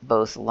become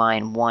both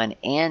line 1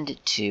 and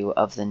 2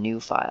 of the new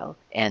file.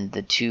 And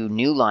the two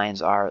new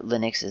lines are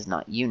Linux is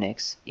not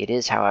Unix. It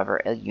is, however,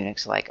 a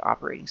Unix-like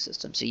operating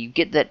system. So you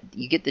get the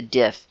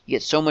diff. You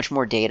get so much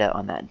more data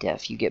on that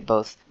diff. You get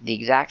both the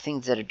exact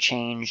things that have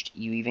changed.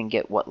 You even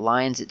get what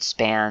lines it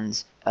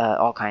spans,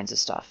 all kinds of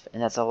stuff.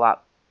 And that's a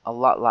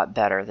lot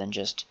better than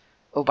just,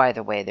 oh, by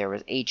the way, there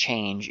was a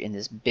change in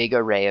this big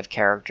array of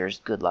characters.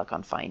 Good luck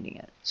on finding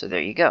it. So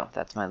there you go.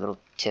 That's my little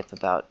tip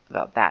about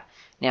that.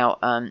 Now,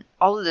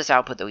 all of this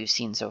output that we've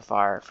seen so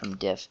far from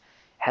diff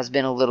has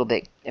been a little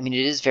bit, I mean,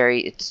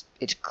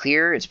 it's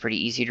clear, it's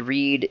pretty easy to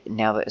read,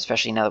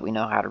 especially now that we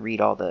know how to read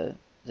all the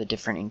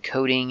different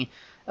encoding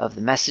of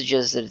the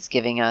messages that it's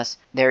giving us.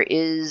 There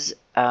is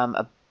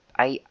what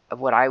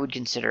I would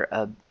consider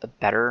a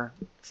better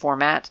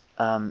format,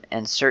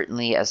 and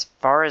certainly as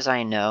far as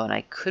I know, and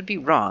I could be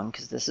wrong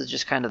because this is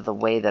just kind of the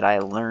way that I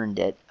learned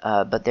it,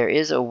 but there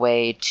is a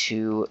way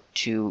to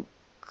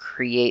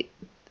create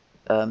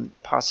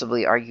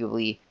possibly,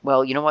 arguably,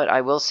 well, you know what?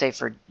 I will say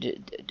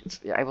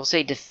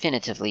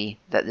definitively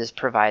that this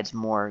provides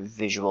more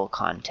visual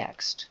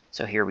context.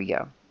 So here we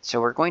go. So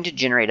we're going to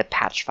generate a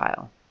patch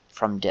file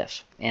from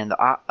diff, and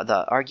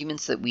the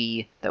arguments that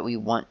we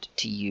want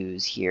to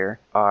use here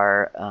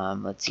are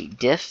let's see,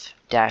 diff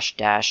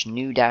 --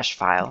 new -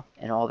 file,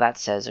 and all that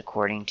says,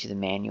 according to the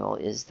manual,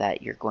 is that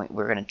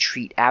we're going to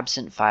treat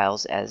absent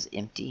files as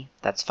empty.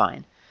 That's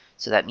fine.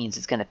 So that means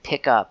it's going to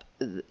pick up,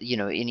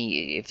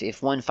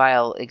 if one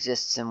file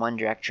exists in one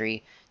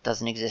directory,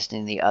 doesn't exist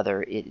in the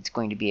other, it's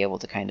going to be able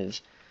to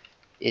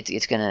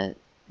it's going to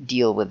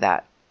deal with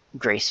that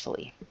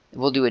gracefully.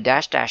 We'll do a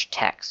 --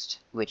 text,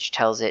 which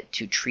tells it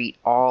to treat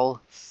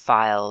all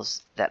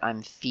files that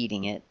I'm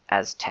feeding it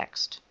as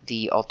text.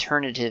 The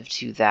alternative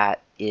to that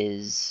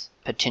is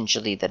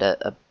potentially that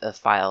a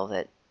file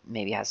that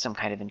maybe has some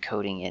kind of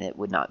encoding in it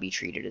would not be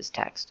treated as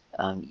text.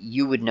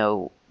 You would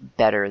know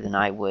better than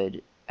I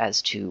would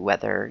as to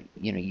whether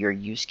your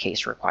use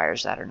case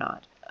requires that or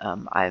not.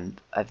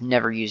 I've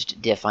never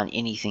used diff on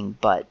anything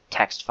but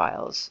text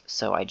files,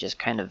 so I just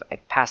I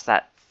passed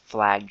that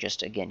flag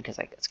just again because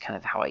it's kind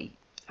of how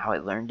I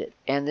learned it.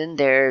 And then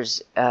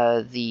there's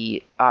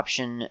the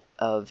option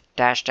of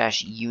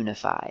 --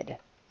 unified,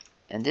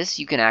 and this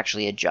you can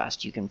actually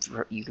adjust. You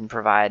can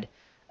provide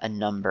a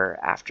number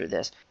after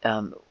this.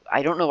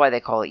 I don't know why they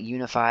call it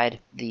unified.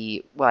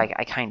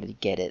 I kind of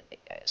get it,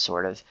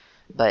 sort of.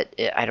 But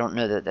I don't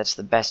know that that's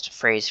the best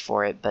phrase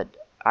for it, but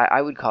I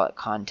would call it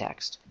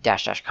context,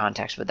 --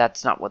 context, but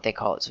that's not what they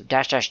call it. So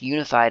 --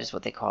 unified is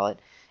what they call it.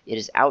 It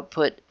is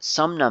output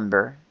some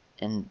number,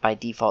 and by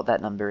default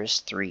that number is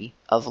 3,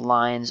 of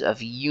lines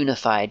of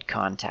unified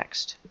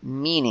context,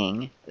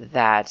 meaning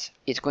that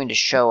it's going to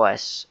show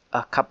us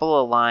a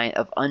couple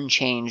of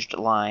unchanged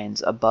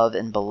lines above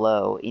and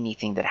below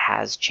anything that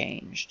has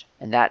changed.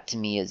 And that to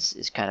me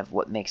is kind of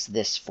what makes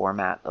this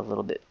format a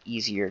little bit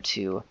easier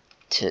to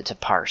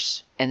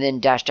parse. And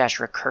then --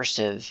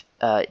 recursive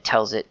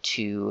tells it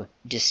to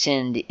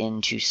descend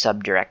into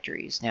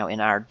subdirectories. Now in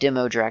our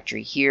demo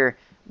directory here,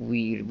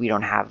 we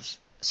don't have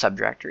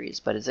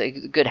subdirectories, but it's a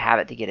good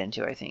habit to get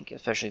into, I think,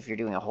 especially if you're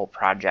doing a whole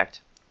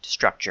project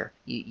structure.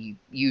 You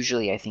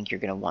usually, I think, you're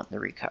going to want the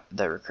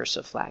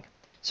recursive flag.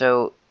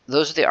 So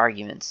those are the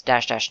arguments: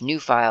 -- new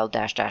file, --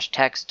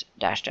 text,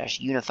 --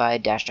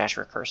 unified, --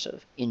 recursive.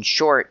 In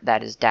short,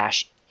 that is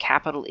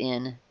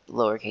N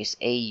lowercase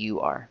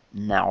AUR,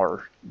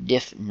 nar,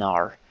 diff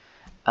nar.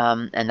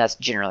 And that's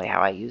generally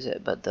how I use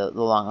it, but the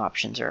long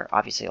options are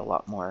obviously a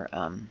lot more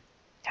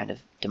kind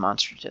of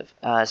demonstrative.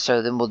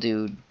 So then we'll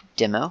do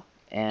demo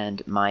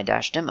and my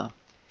 - demo.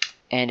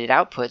 And it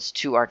outputs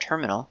to our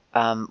terminal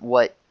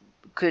what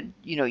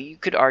you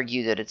could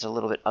argue that it's a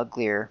little bit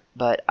uglier,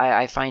 but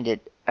I find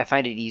it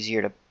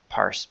easier to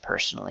parse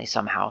personally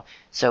somehow.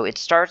 So it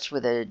starts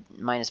with a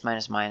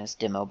 --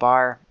 demo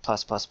bar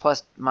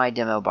 +++ my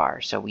demo bar.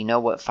 So we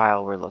know what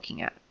file we're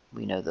looking at.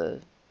 We know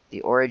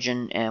the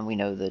origin and we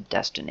know the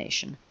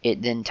destination.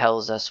 It then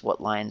tells us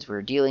what lines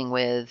we're dealing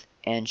with,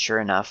 and sure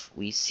enough,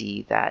 we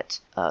see that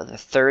the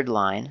third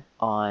line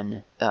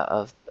on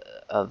of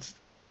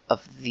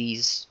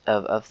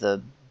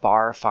the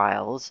bar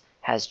files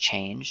has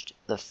changed.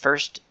 The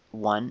first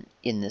one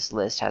in this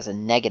list has a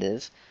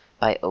negative,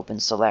 by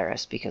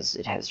OpenSolaris because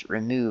it has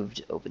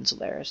removed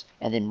OpenSolaris.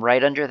 And then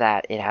right under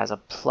that, it has a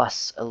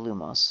plus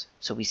Illumos.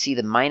 So we see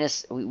the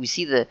minus, we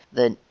see the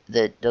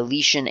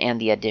deletion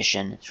and the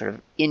addition sort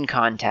of in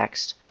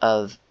context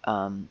of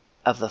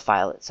the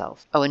file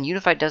itself. Oh, and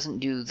Unified doesn't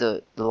do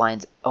the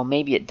lines. Oh,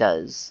 maybe it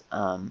does.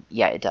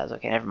 Yeah, it does.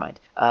 Okay, never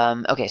mind.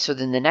 Okay, so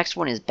then the next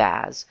one is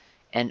Baz.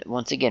 And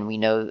once again, we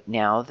know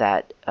now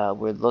that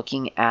we're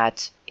looking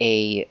at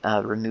a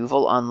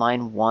removal on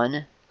line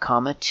 1,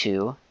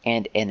 2,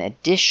 and an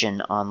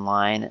addition on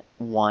line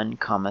 1,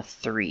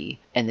 3.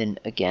 And then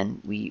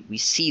again, we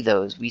see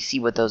those. We see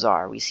what those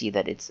are. We see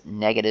that it's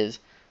negative.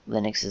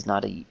 Linux is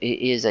not it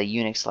is a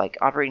Unix-like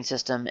operating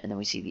system, and then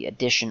we see the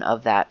addition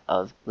of that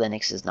of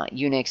Linux is not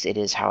Unix. It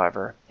is,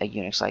 however, a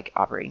Unix-like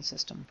operating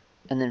system.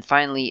 And then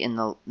finally, in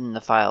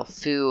the file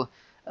foo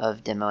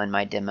of demo and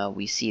my demo,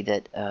 we see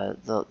that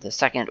the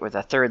second or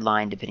the third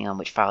line, depending on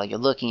which file you're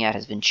looking at,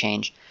 has been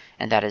changed,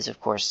 and that is, of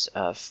course,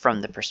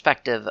 from the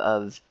perspective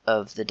of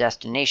the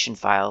destination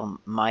file,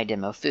 my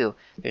demo foo.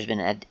 There's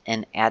been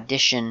an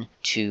addition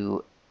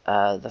to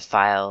the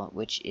file,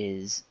 which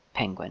is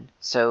Penguin.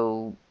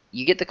 So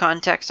you get the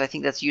context. I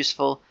think that's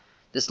useful.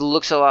 This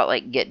looks a lot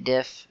like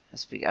getDiff.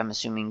 I'm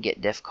assuming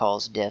getDiff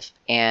calls diff,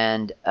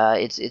 and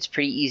it's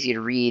pretty easy to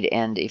read.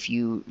 And if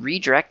you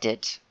redirect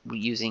it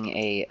using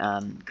a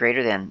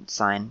greater than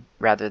sign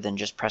rather than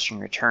just pressing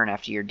return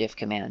after your diff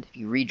command, if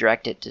you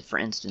redirect it to, for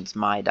instance,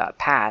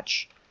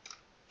 my.patch,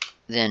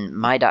 then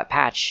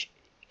my.patch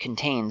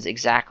contains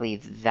exactly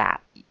that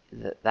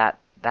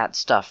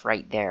stuff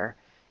right there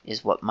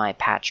is what my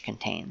patch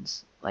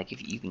contains. Like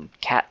if you can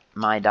cat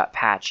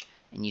my.patch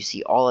and you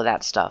see all of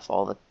that stuff,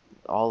 all the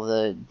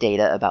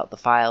data about the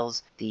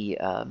files, the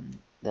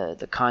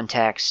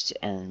context,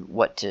 and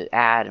what to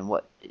add and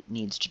what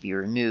needs to be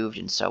removed,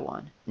 and so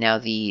on. Now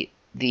the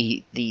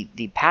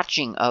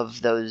patching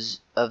of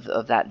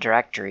that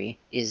directory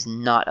is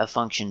not a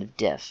function of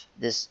diff.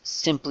 This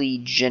simply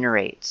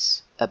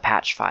generates a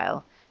patch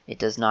file. It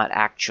does not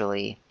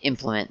actually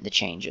implement the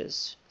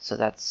changes. So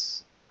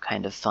that's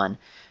kind of fun.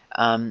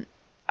 I'll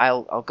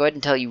go ahead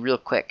and tell you real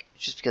quick,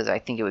 just because I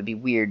think it would be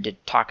weird to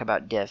talk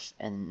about diff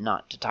and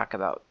not to talk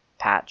about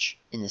patch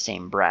in the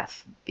same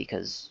breath,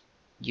 because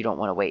you don't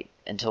want to wait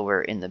until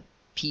we're in the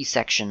P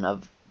section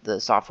of the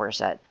software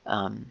set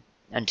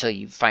until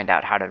you find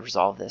out how to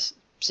resolve this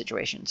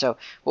situation. So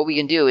what we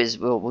can do is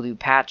we'll do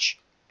patch-p0.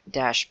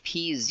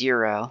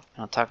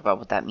 I'll talk about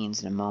what that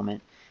means in a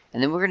moment.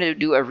 And then we're going to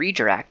do a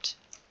redirect,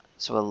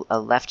 so a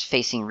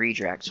left-facing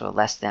redirect, so a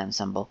less than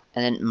symbol,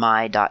 and then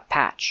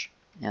my.patch.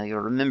 Now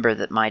you'll remember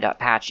that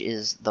my.patch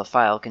is the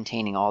file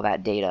containing all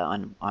that data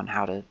on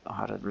how to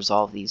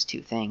resolve these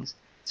two things.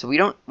 So we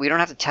don't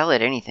have to tell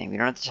it anything. We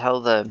don't have to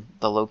tell the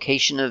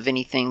location of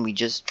anything. We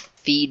just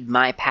feed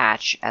my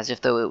patch as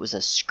if though it was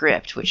a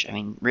script, which, I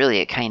mean, really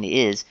it kind of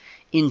is,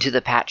 into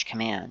the patch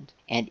command.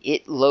 And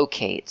it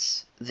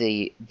locates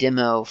the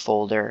demo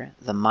folder,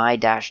 the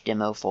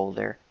my-demo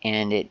folder,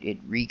 and it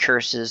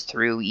recurses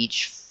through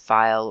each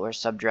file or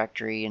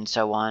subdirectory and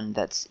so on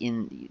that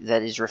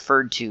is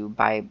referred to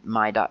by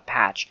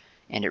my.patch,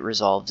 and it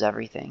resolves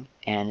everything.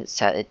 And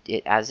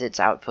it as its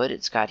output,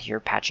 it's got here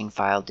patching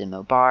file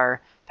demo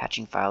bar,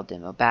 patching file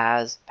demo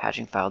baz,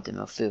 patching file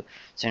demo foo.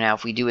 So now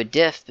if we do a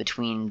diff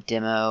between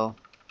demo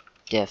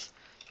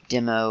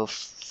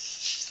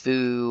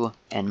foo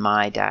and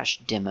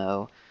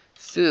my-demo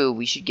foo,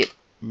 we should get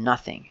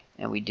nothing.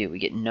 And we do. We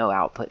get no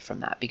output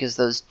from that because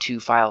those two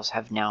files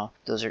have now,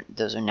 those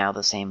are now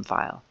the same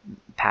file.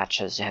 Patch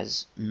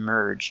has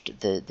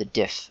merged the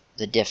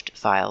diffed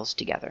files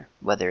together,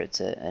 whether it's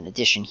an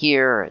addition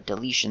here or a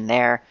deletion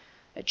there,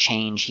 a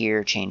change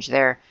here, change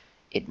there.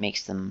 It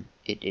makes them,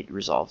 it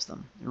resolves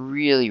them.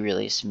 Really,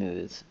 really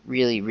smooth.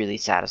 Really, really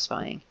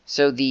satisfying.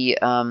 So the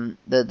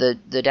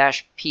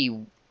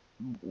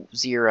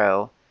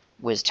 -p0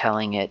 was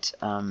telling it,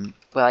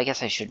 well, I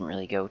guess I shouldn't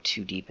really go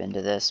too deep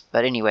into this,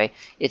 but anyway,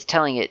 it's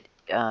telling it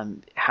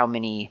how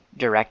many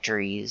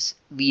directories,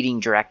 leading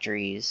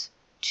directories,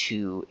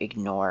 to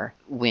ignore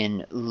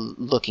when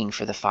looking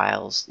for the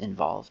files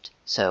involved.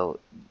 So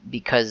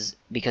because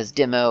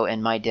demo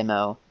and my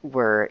demo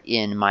were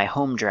in my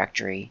home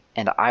directory,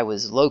 and I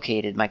was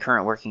located, my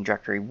current working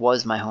directory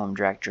was my home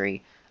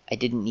directory, I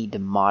didn't need to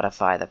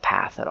modify the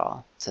path at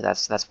all. So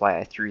that's why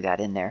I threw that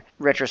in there.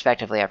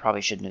 Retrospectively, I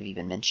probably shouldn't have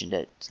even mentioned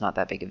it. It's not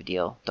that big of a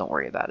deal. Don't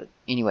worry about it.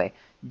 Anyway,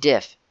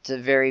 diff. It's a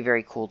very,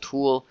 very cool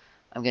tool.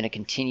 I'm going to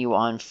continue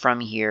on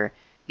from here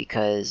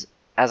because,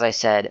 as I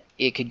said,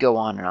 it could go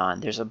on and on.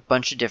 There's a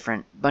bunch of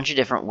different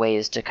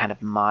ways to kind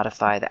of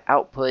modify the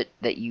output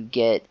that you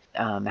get,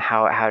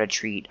 how to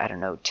treat, I don't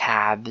know,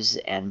 tabs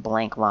and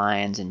blank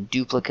lines and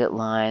duplicate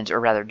lines, or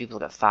rather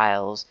duplicate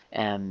files,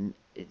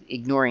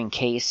 ignoring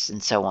case,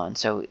 and so on.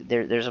 So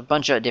there's a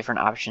bunch of different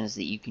options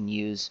that you can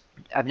use.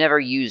 I've never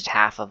used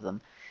half of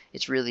them.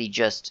 It's really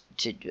just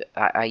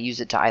I use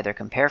it to either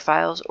compare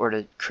files or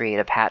to create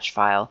a patch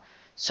file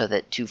so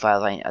that two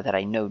files that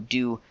I know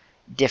do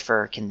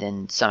differ can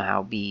then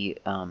somehow be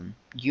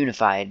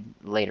unified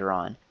later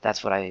on.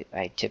 That's what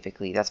I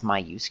typically, that's my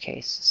use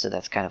case, so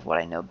that's kind of what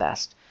I know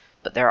best.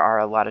 But there are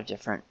a lot of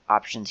different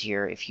options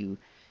here. If you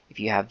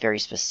have very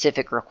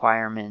specific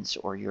requirements,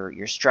 or you're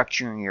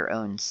structuring your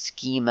own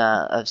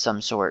schema of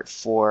some sort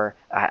for,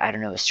 I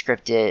don't know, a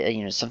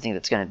scripted, something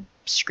that's going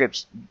to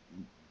script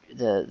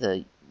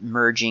the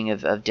merging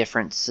of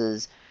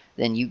differences,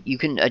 then you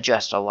can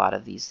adjust a lot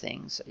of these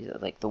things,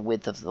 like the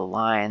width of the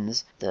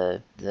lines,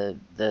 the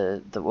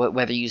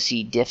whether you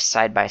see diffs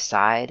side by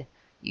side.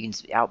 You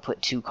can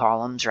output 2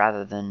 columns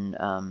rather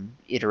than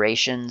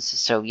iterations.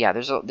 So yeah,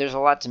 there's a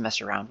lot to mess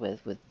around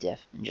with diff,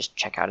 and just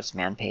check out its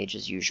man page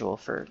as usual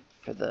for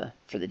the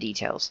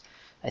details.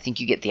 I think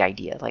you get the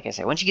idea. Like I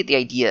said, once you get the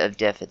idea of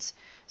diff, it's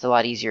a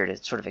lot easier to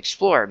sort of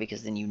explore,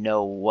 because then you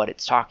know what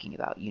it's talking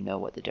about. You know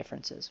what the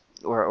difference is,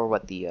 or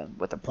what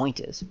the point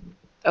is.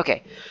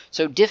 Okay,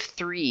 so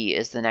diff3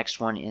 is the next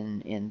one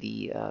in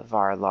the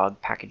var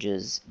log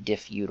packages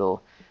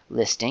diffutil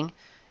listing.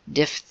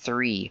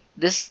 Diff3.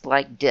 This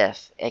like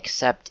diff,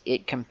 except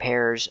it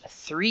compares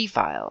 3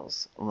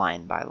 files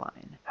line by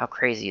line. How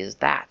crazy is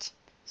that?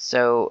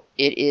 So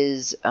it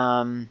is,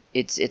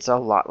 it's a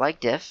lot like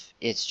diff.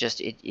 It's just,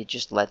 it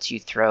just lets you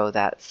throw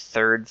that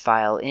 3rd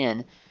file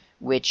in,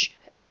 which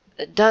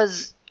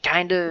does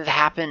kind of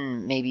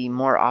happen maybe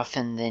more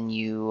often than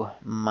you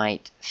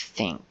might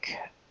think.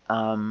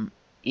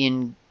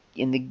 In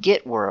the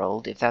Git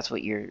world, if that's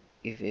what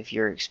if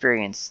you're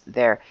experienced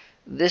there,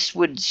 this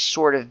would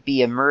sort of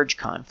be a merge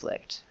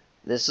conflict.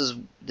 This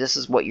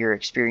is what you're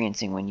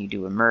experiencing when you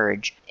do a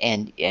merge,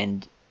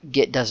 and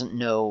Git doesn't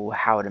know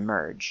how to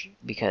merge,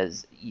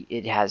 because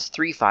it has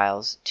 3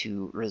 files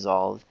to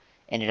resolve,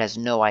 and it has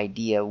no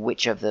idea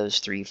which of those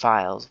 3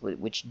 files,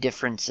 which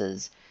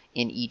differences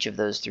in each of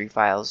those 3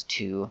 files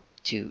to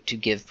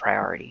give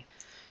priority.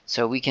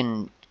 So we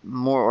can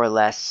more or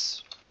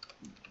less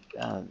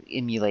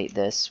emulate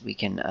this. We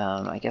can,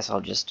 I guess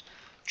I'll just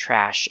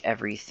trash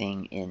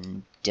everything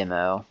in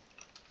demo,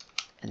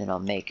 and then I'll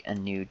make a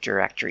new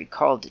directory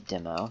called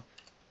demo,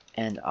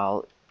 and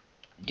I'll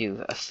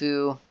do a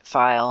foo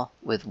file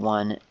with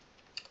 1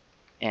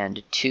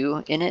 and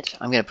 2 in it.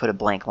 I'm going to put a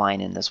blank line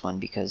in this one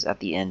because at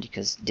the end,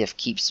 because diff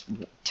keeps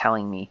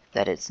telling me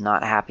that it's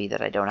not happy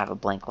that I don't have a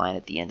blank line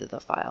at the end of the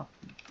file.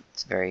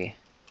 It's very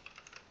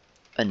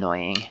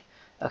annoying.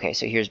 Okay,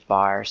 so here's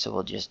bar, so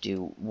we'll just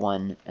do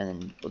 1, and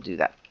then we'll do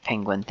that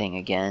penguin thing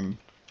again.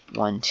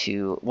 1,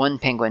 2, 1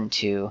 penguin,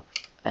 2,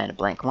 and a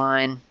blank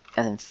line.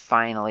 And then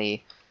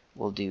finally,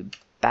 we'll do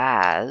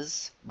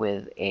baz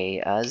with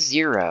a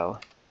 0,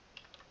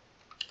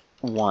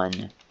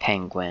 1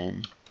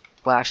 penguin.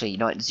 Well, actually, you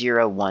know what?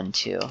 0, 1,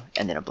 2,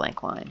 and then a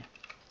blank line.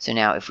 So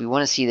now, if we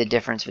want to see the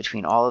difference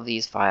between all of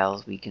these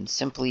files, we can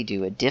simply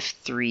do a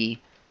diff3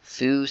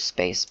 foo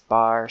space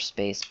bar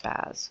space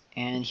baz.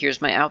 And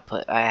here's my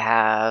output. I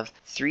have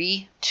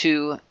 3,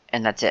 2,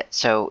 and that's it.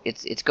 So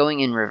it's going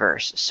in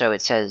reverse. So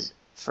it says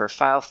for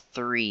file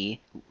 3,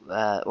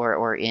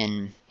 or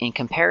in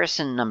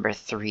comparison number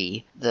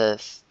 3,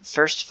 the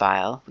first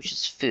file, which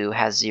is foo,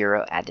 has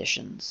 0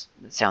 additions.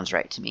 That sounds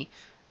right to me.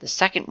 The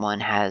second one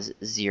has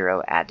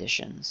 0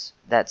 additions.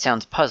 That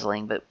sounds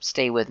puzzling, but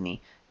stay with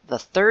me. The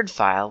third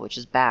file, which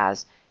is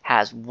baz,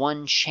 has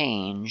 1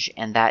 change,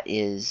 and that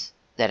is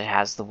that it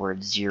has the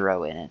word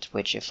 0 in it,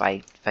 which if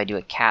I do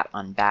a cat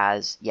on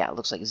baz, yeah, it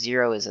looks like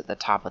 0 is at the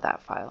top of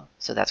that file.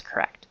 So that's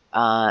correct.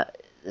 The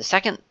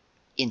second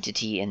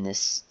entity in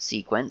this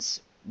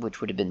sequence, which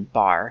would have been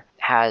bar,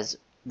 has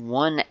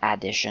 1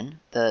 addition.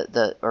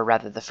 Or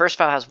rather, the first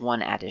file has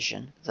 1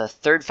 addition. The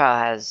third file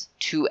has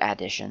 2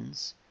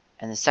 additions,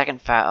 and the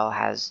second file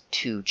has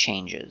 2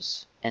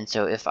 changes. And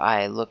so if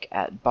I look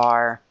at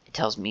bar, it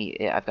tells me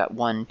I've got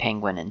 1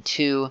 penguin and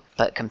 2,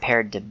 but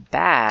compared to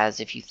baz,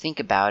 if you think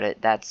about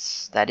it,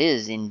 that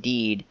is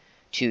indeed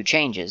 2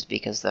 changes,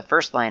 because the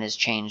first line is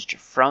changed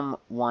from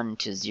 1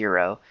 to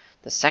 0.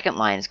 The second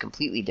line is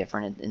completely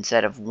different.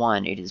 Instead of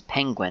 1, it is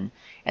penguin,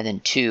 and then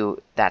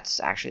 2, that's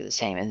actually the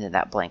same, and then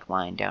that blank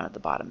line down at the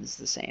bottom is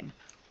the same.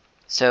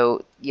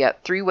 So yeah,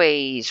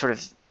 3-way sort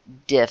of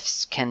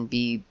diffs can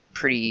be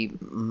pretty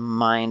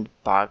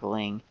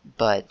mind-boggling,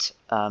 but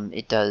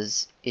it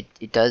does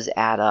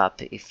add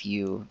up if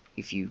you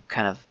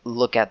kind of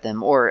look at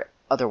them, or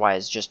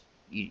otherwise just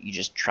you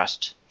just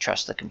trust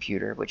the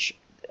computer, which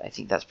I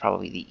think that's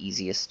probably the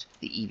easiest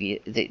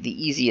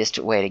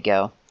way to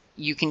go.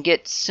 You can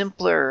get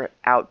simpler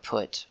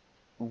output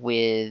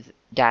with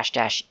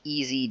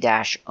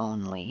 --easy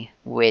only,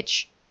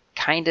 which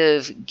kind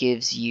of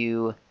gives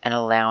you an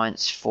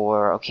allowance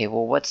for, okay,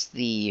 well, what's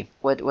the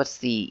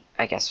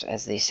I guess,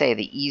 as they say,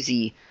 the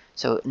easy,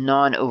 so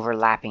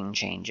non-overlapping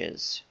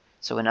changes.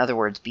 So in other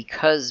words,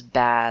 because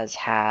baz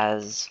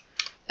has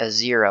a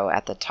 0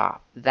 at the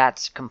top,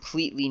 that's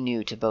completely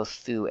new to both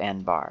foo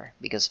and bar,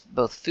 because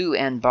both foo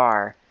and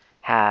bar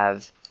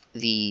have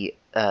the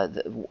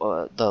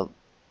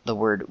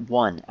word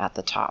 1 at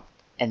the top.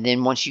 And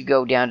then once you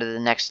go down to the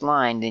next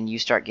line, then you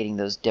start getting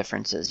those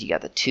differences. You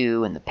got the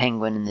 2 and the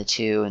penguin and the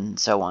 2 and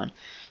so on.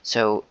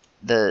 So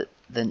the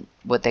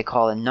what they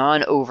call a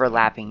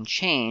non-overlapping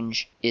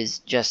change is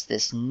just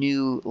this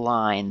new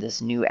line,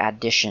 this new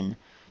addition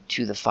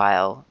to the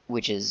file,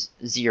 which is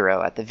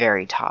 0 at the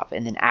very top.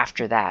 And then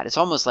after that, it's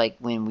almost like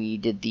when we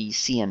did the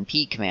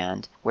CMP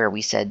command where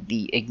we said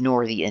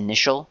ignore the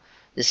initial.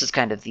 This is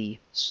kind of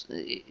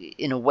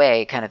in a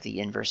way, kind of the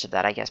inverse of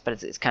that, I guess,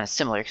 but it's kind of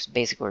similar.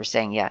 Basically, we're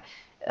saying,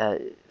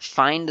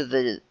 find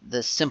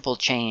the simple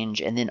change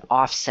and then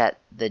offset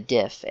the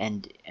diff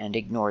and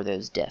ignore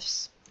those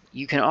diffs.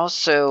 You can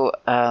also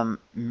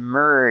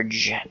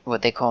merge,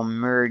 what they call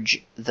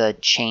merge the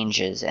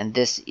changes, and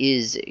this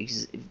is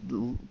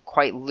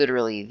quite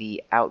literally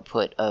the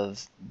output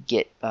of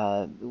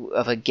a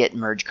git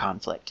merge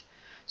conflict.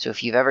 So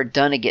if you've ever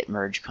done a git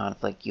merge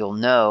conflict, you'll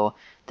know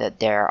that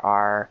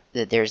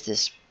there's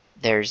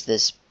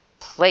this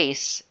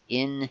place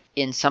in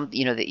some,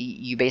 that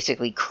you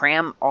basically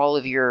cram all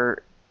of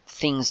your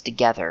things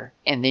together,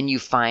 and then you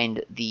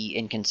find the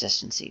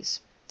inconsistencies.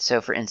 So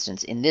for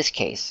instance, in this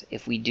case,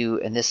 if we do,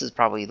 and this is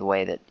probably the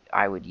way that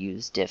I would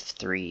use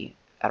diff3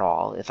 at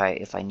all if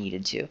I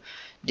needed to,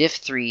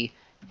 diff3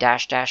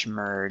 --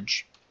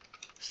 merge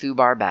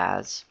foobar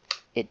baz,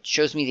 it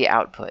shows me the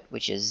output,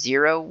 which is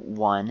 0,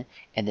 1,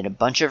 and then a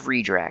bunch of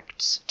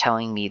redirects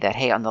telling me that,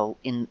 hey, on the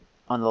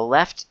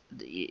left,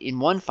 in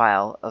one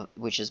file,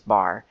 which is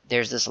bar,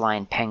 there's this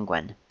line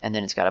penguin, and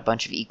then it's got a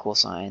bunch of equal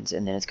signs,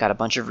 and then it's got a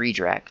bunch of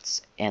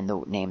redirects and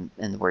the name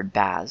and the word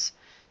baz,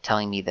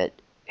 telling me that,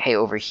 hey,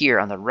 over here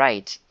on the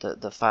right,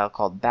 the file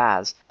called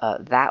baz,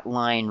 that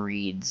line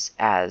reads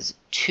as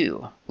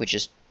 2, which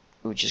is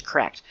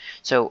correct.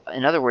 So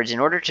in other words, in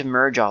order to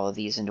merge all of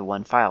these into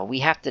one file, we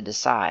have to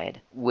decide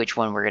which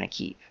one we're going to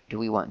keep. Do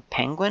we want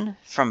penguin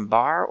from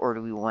bar, or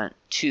do we want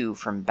 2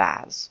 from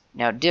baz?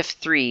 Now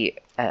diff3,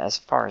 as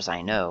far as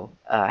I know,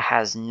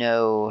 has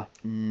no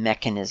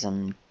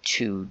mechanism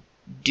to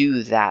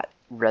do that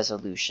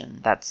resolution.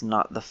 That's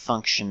not the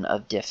function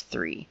of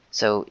diff3.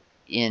 So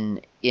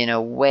in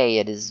a way,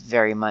 it is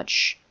very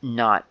much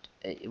not.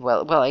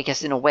 Well, I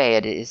guess in a way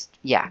it is.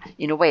 Yeah,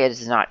 in a way it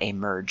is not a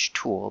merge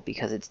tool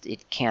because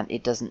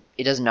it doesn't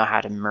know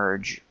how to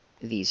merge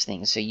these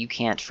things. So you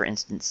can't, for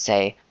instance,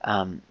 say,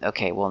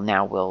 okay, well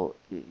now we'll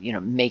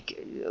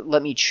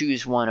let me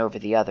choose one over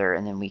the other,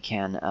 and then we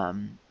can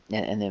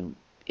and then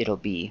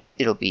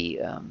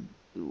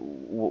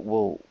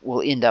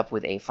we'll end up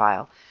with a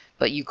file.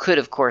 But you could,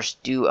 of course,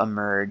 do a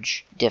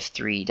merge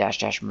diff3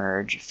 --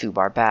 merge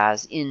foobar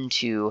baz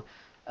into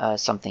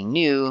something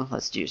new.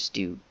 Let's just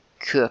do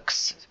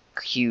cooks,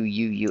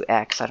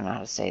 Quux. I don't know how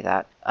to say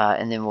that.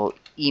 And then we'll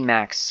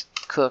Emacs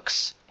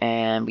cooks,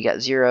 and we got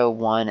 0,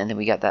 1, and then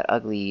we got that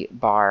ugly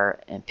bar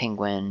and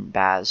penguin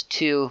baz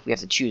 2. We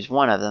have to choose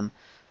one of them.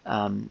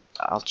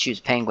 I'll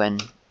choose penguin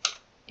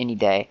any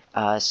day.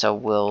 So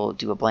we'll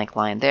do a blank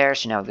line there.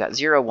 So now we've got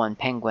 0, 1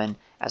 penguin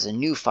as a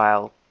new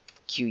file,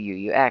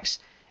 Quux.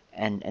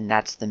 And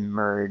that's the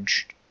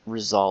merged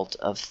result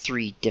of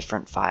 3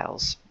 different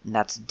files, and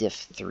that's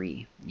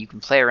diff3. You can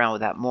play around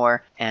with that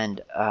more,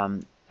 and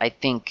I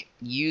think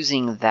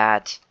using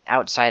that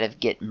outside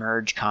of git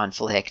merge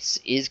conflicts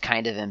is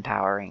kind of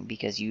empowering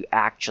because you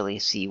actually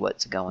see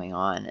what's going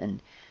on,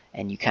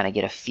 and you kind of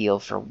get a feel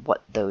for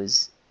what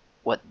those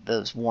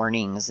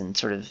warnings and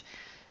sort of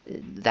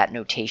that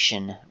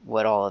notation,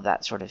 what all of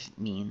that sort of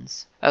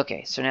means.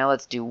 Okay, so now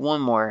let's do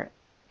one more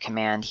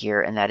command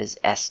here, and that is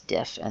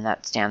sdiff, and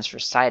that stands for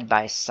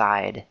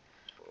side-by-side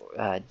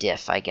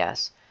diff, I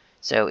guess.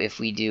 So if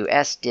we do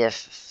sdiff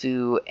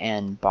foo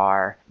and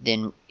bar,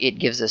 then it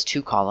gives us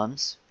 2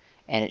 columns,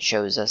 and it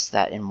shows us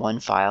that in one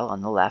file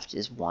on the left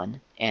is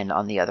 1, and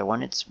on the other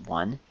one it's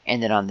 1,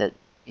 and then on the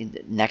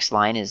next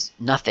line is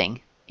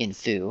nothing in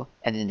foo,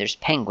 and then there's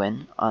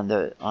penguin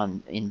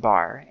in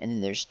bar, and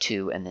then there's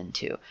 2 and then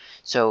 2.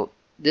 So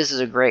this is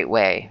a great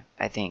way,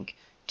 I think,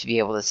 to be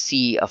able to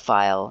see a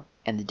file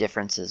and the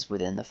differences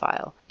within the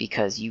file,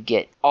 because you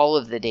get all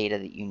of the data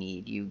that you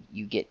need. You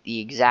get the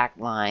exact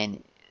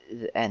line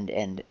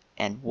and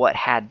what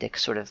had to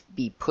sort of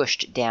be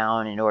pushed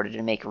down in order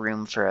to make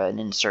room for an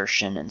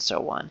insertion and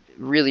so on.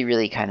 Really,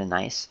 really kind of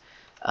nice.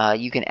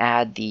 You can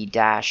add the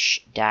 -ignore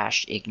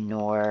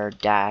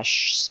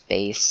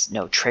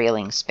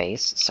trailing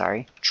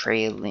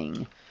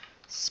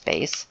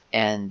space,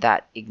 and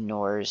that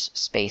ignores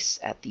space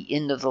at the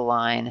end of the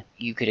line.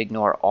 You could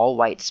ignore all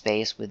white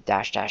space with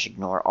 --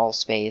 ignore all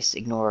space,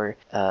 ignore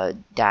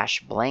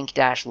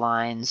 --blank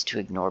lines to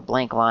ignore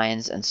blank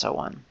lines, and so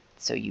on.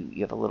 So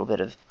you have a little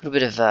bit of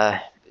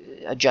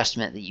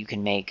adjustment that you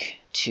can make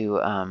to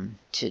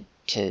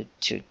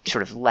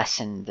sort of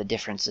lessen the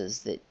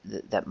differences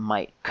that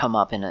might come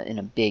up in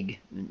a big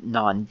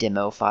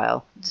non-demo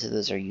file. So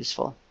those are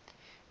useful.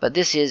 But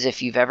this is,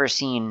 if you've ever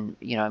seen,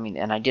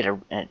 and I did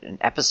an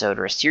episode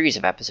or a series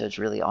of episodes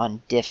really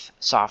on diff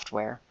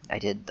software. I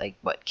did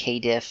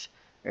KDiff,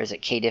 or is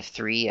it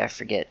KDiff3? I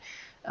forget.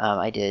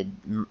 I did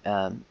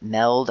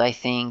Meld, I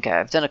think.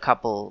 I've done a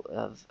couple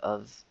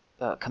of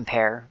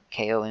Compare,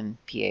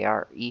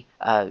 Kompare,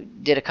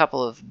 did a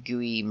couple of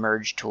GUI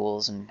merge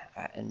tools and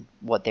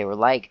what they were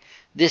like.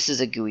 This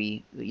is a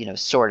GUI,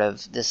 sort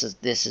of. This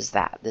is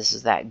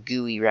that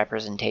GUI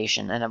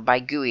representation. And by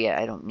GUI,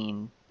 I don't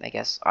mean, I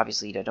guess,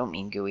 obviously, I don't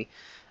mean GUI.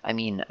 I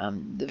mean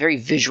the very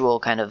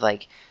visual kind of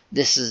like,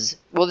 this is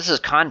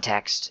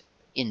context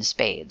in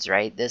spades,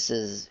 right? This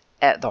is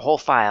the whole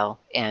file,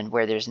 and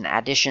where there's an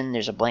addition,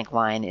 there's a blank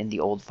line in the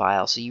old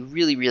file. So you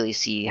really, really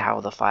see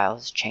how the file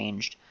has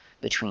changed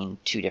between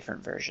two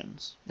different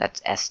versions.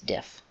 That's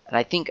sdiff. And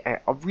I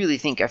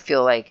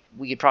feel like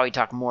we could probably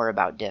talk more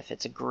about diff.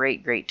 It's a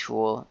great, great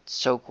tool. It's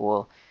so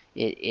cool.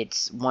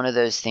 It's one of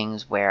those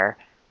things where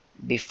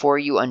before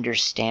you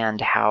understand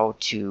how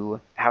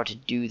to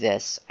do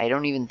this, I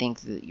don't even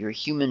think that your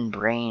human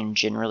brain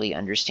generally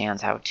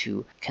understands how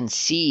to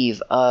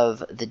conceive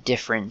of the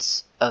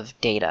difference of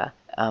data.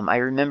 I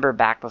remember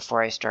back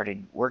before I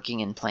started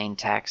working in plain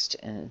text,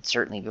 and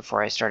certainly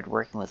before I started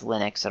working with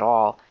Linux at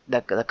all,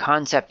 the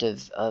concept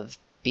of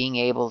being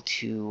able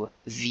to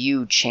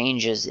view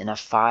changes in a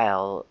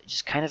file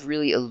just kind of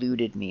really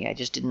eluded me. I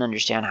just didn't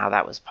understand how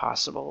that was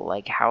possible.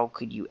 Like, how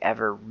could you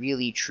ever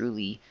really,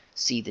 truly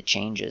see the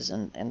changes?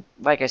 And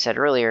like I said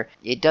earlier,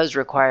 it does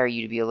require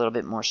you to be a little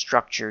bit more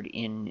structured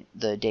in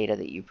the data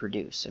that you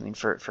produce. I mean,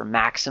 for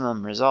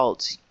maximum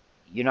results,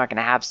 you're not going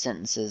to have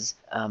sentences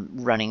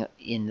running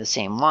in the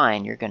same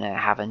line. You're going to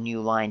have a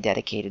new line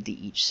dedicated to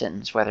each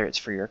sentence, whether it's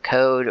for your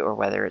code or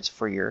whether it's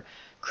for your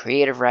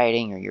creative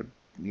writing or your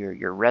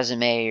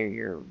resume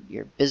or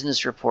your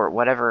business report,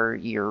 whatever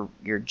you're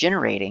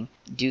generating.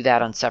 Do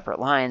that on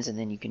separate lines, and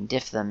then you can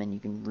diff them, and you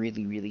can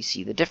really, really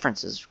see the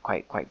differences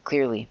quite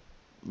clearly.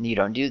 You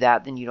don't do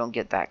that, then you don't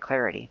get that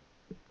clarity.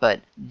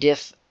 But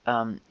diff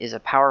is a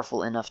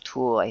powerful enough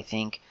tool, I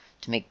think,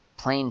 to make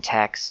plain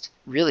text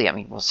really,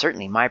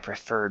 certainly my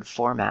preferred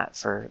format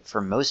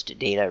for most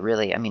data,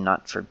 really. I mean,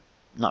 not for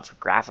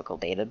graphical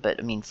data, but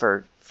I mean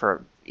for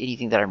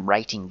anything that I'm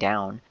writing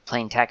down.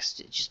 Plain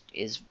text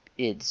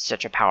it's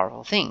such a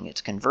powerful thing.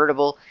 It's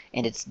convertible,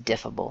 and it's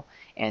diffable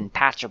and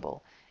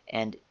patchable.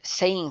 And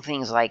saying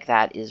things like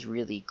that is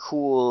really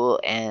cool,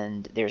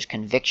 and there's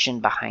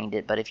conviction behind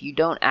it. But if you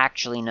don't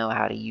actually know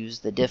how to use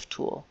the diff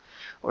tool,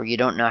 or you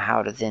don't know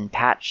how to then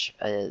patch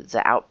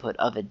the output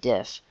of a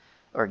diff,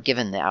 or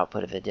given the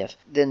output of a diff,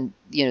 then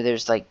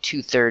there's like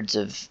 2/3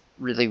 of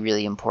really,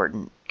 really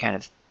important kind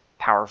of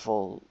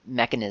powerful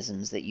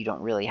mechanisms that you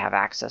don't really have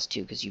access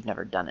to because you've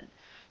never done it.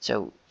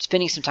 So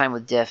spending some time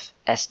with diff,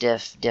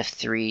 sdiff,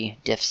 diff3,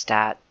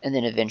 diffstat, and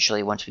then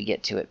eventually once we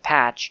get to it,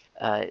 patch,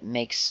 it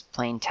makes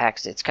plain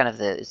text. It kind of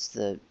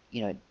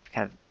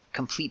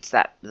completes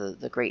that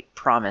the great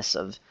promise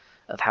of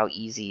how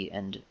easy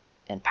and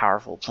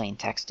powerful plain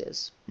text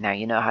is. Now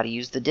you know how to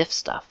use the diff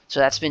stuff. So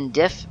that's been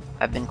Diff.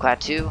 I've been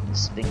Klaatu.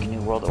 This has been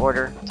GNU World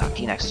Order. Talk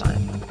to you next time.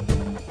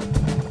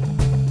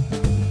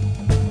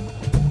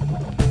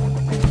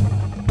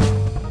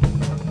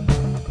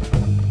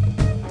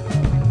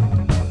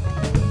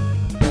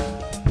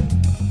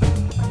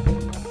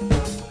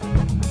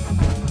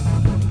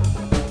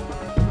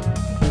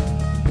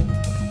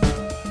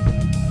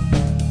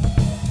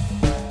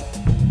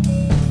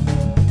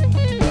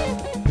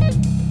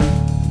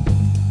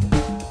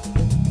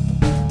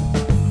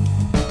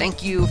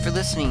 Thank you for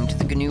listening to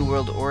the GNU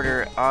World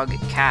Order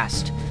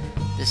Ogcast.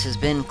 This has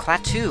been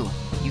Klaatu.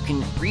 You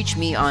can reach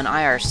me on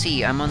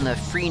IRC. I'm on the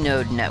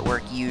Freenode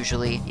network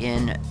usually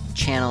in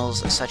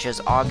channels such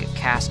as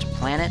Ogcast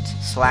Planet,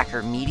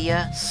 Slacker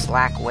Media,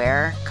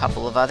 Slackware, a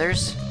couple of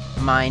others.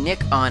 My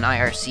nick on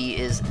IRC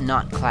is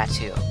not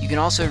Klaatu. You can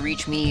also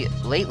reach me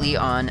lately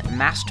on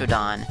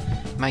Mastodon.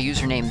 My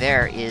username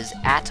there is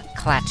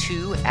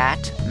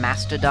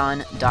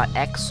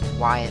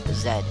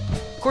 @klaatu@mastodon.xyz.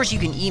 Of course, you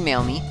can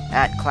email me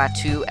at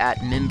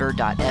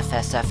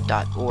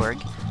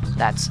klaatu@member.fsf.org.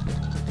 That's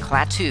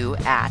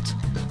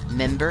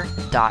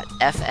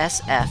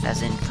klaatu@member.fsf,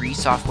 as in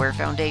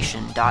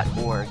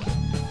freesoftwarefoundation.org.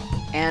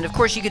 And of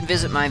course, you can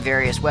visit my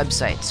various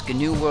websites,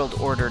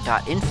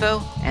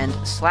 gnuworldorder.info and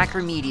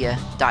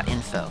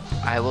slackermedia.info.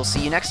 I will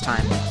see you next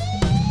time.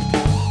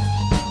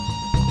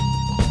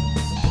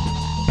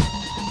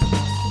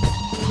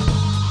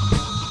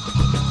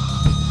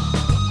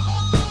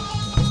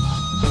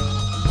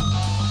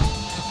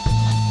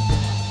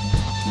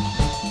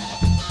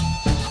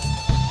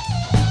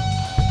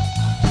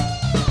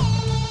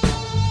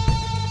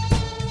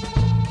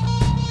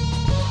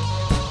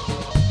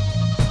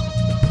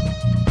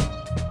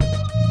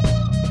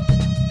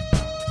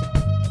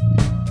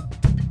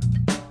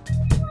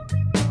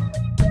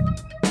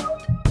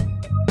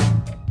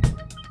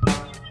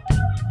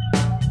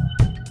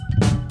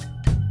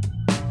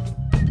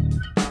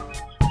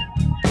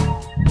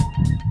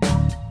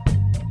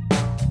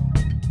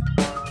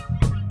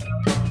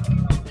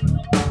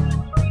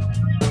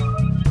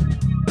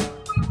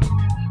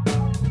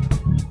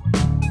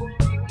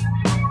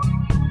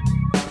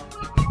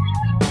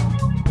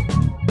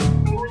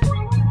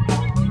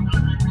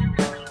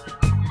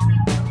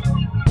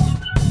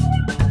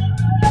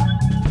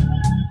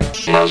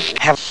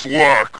 Have luck.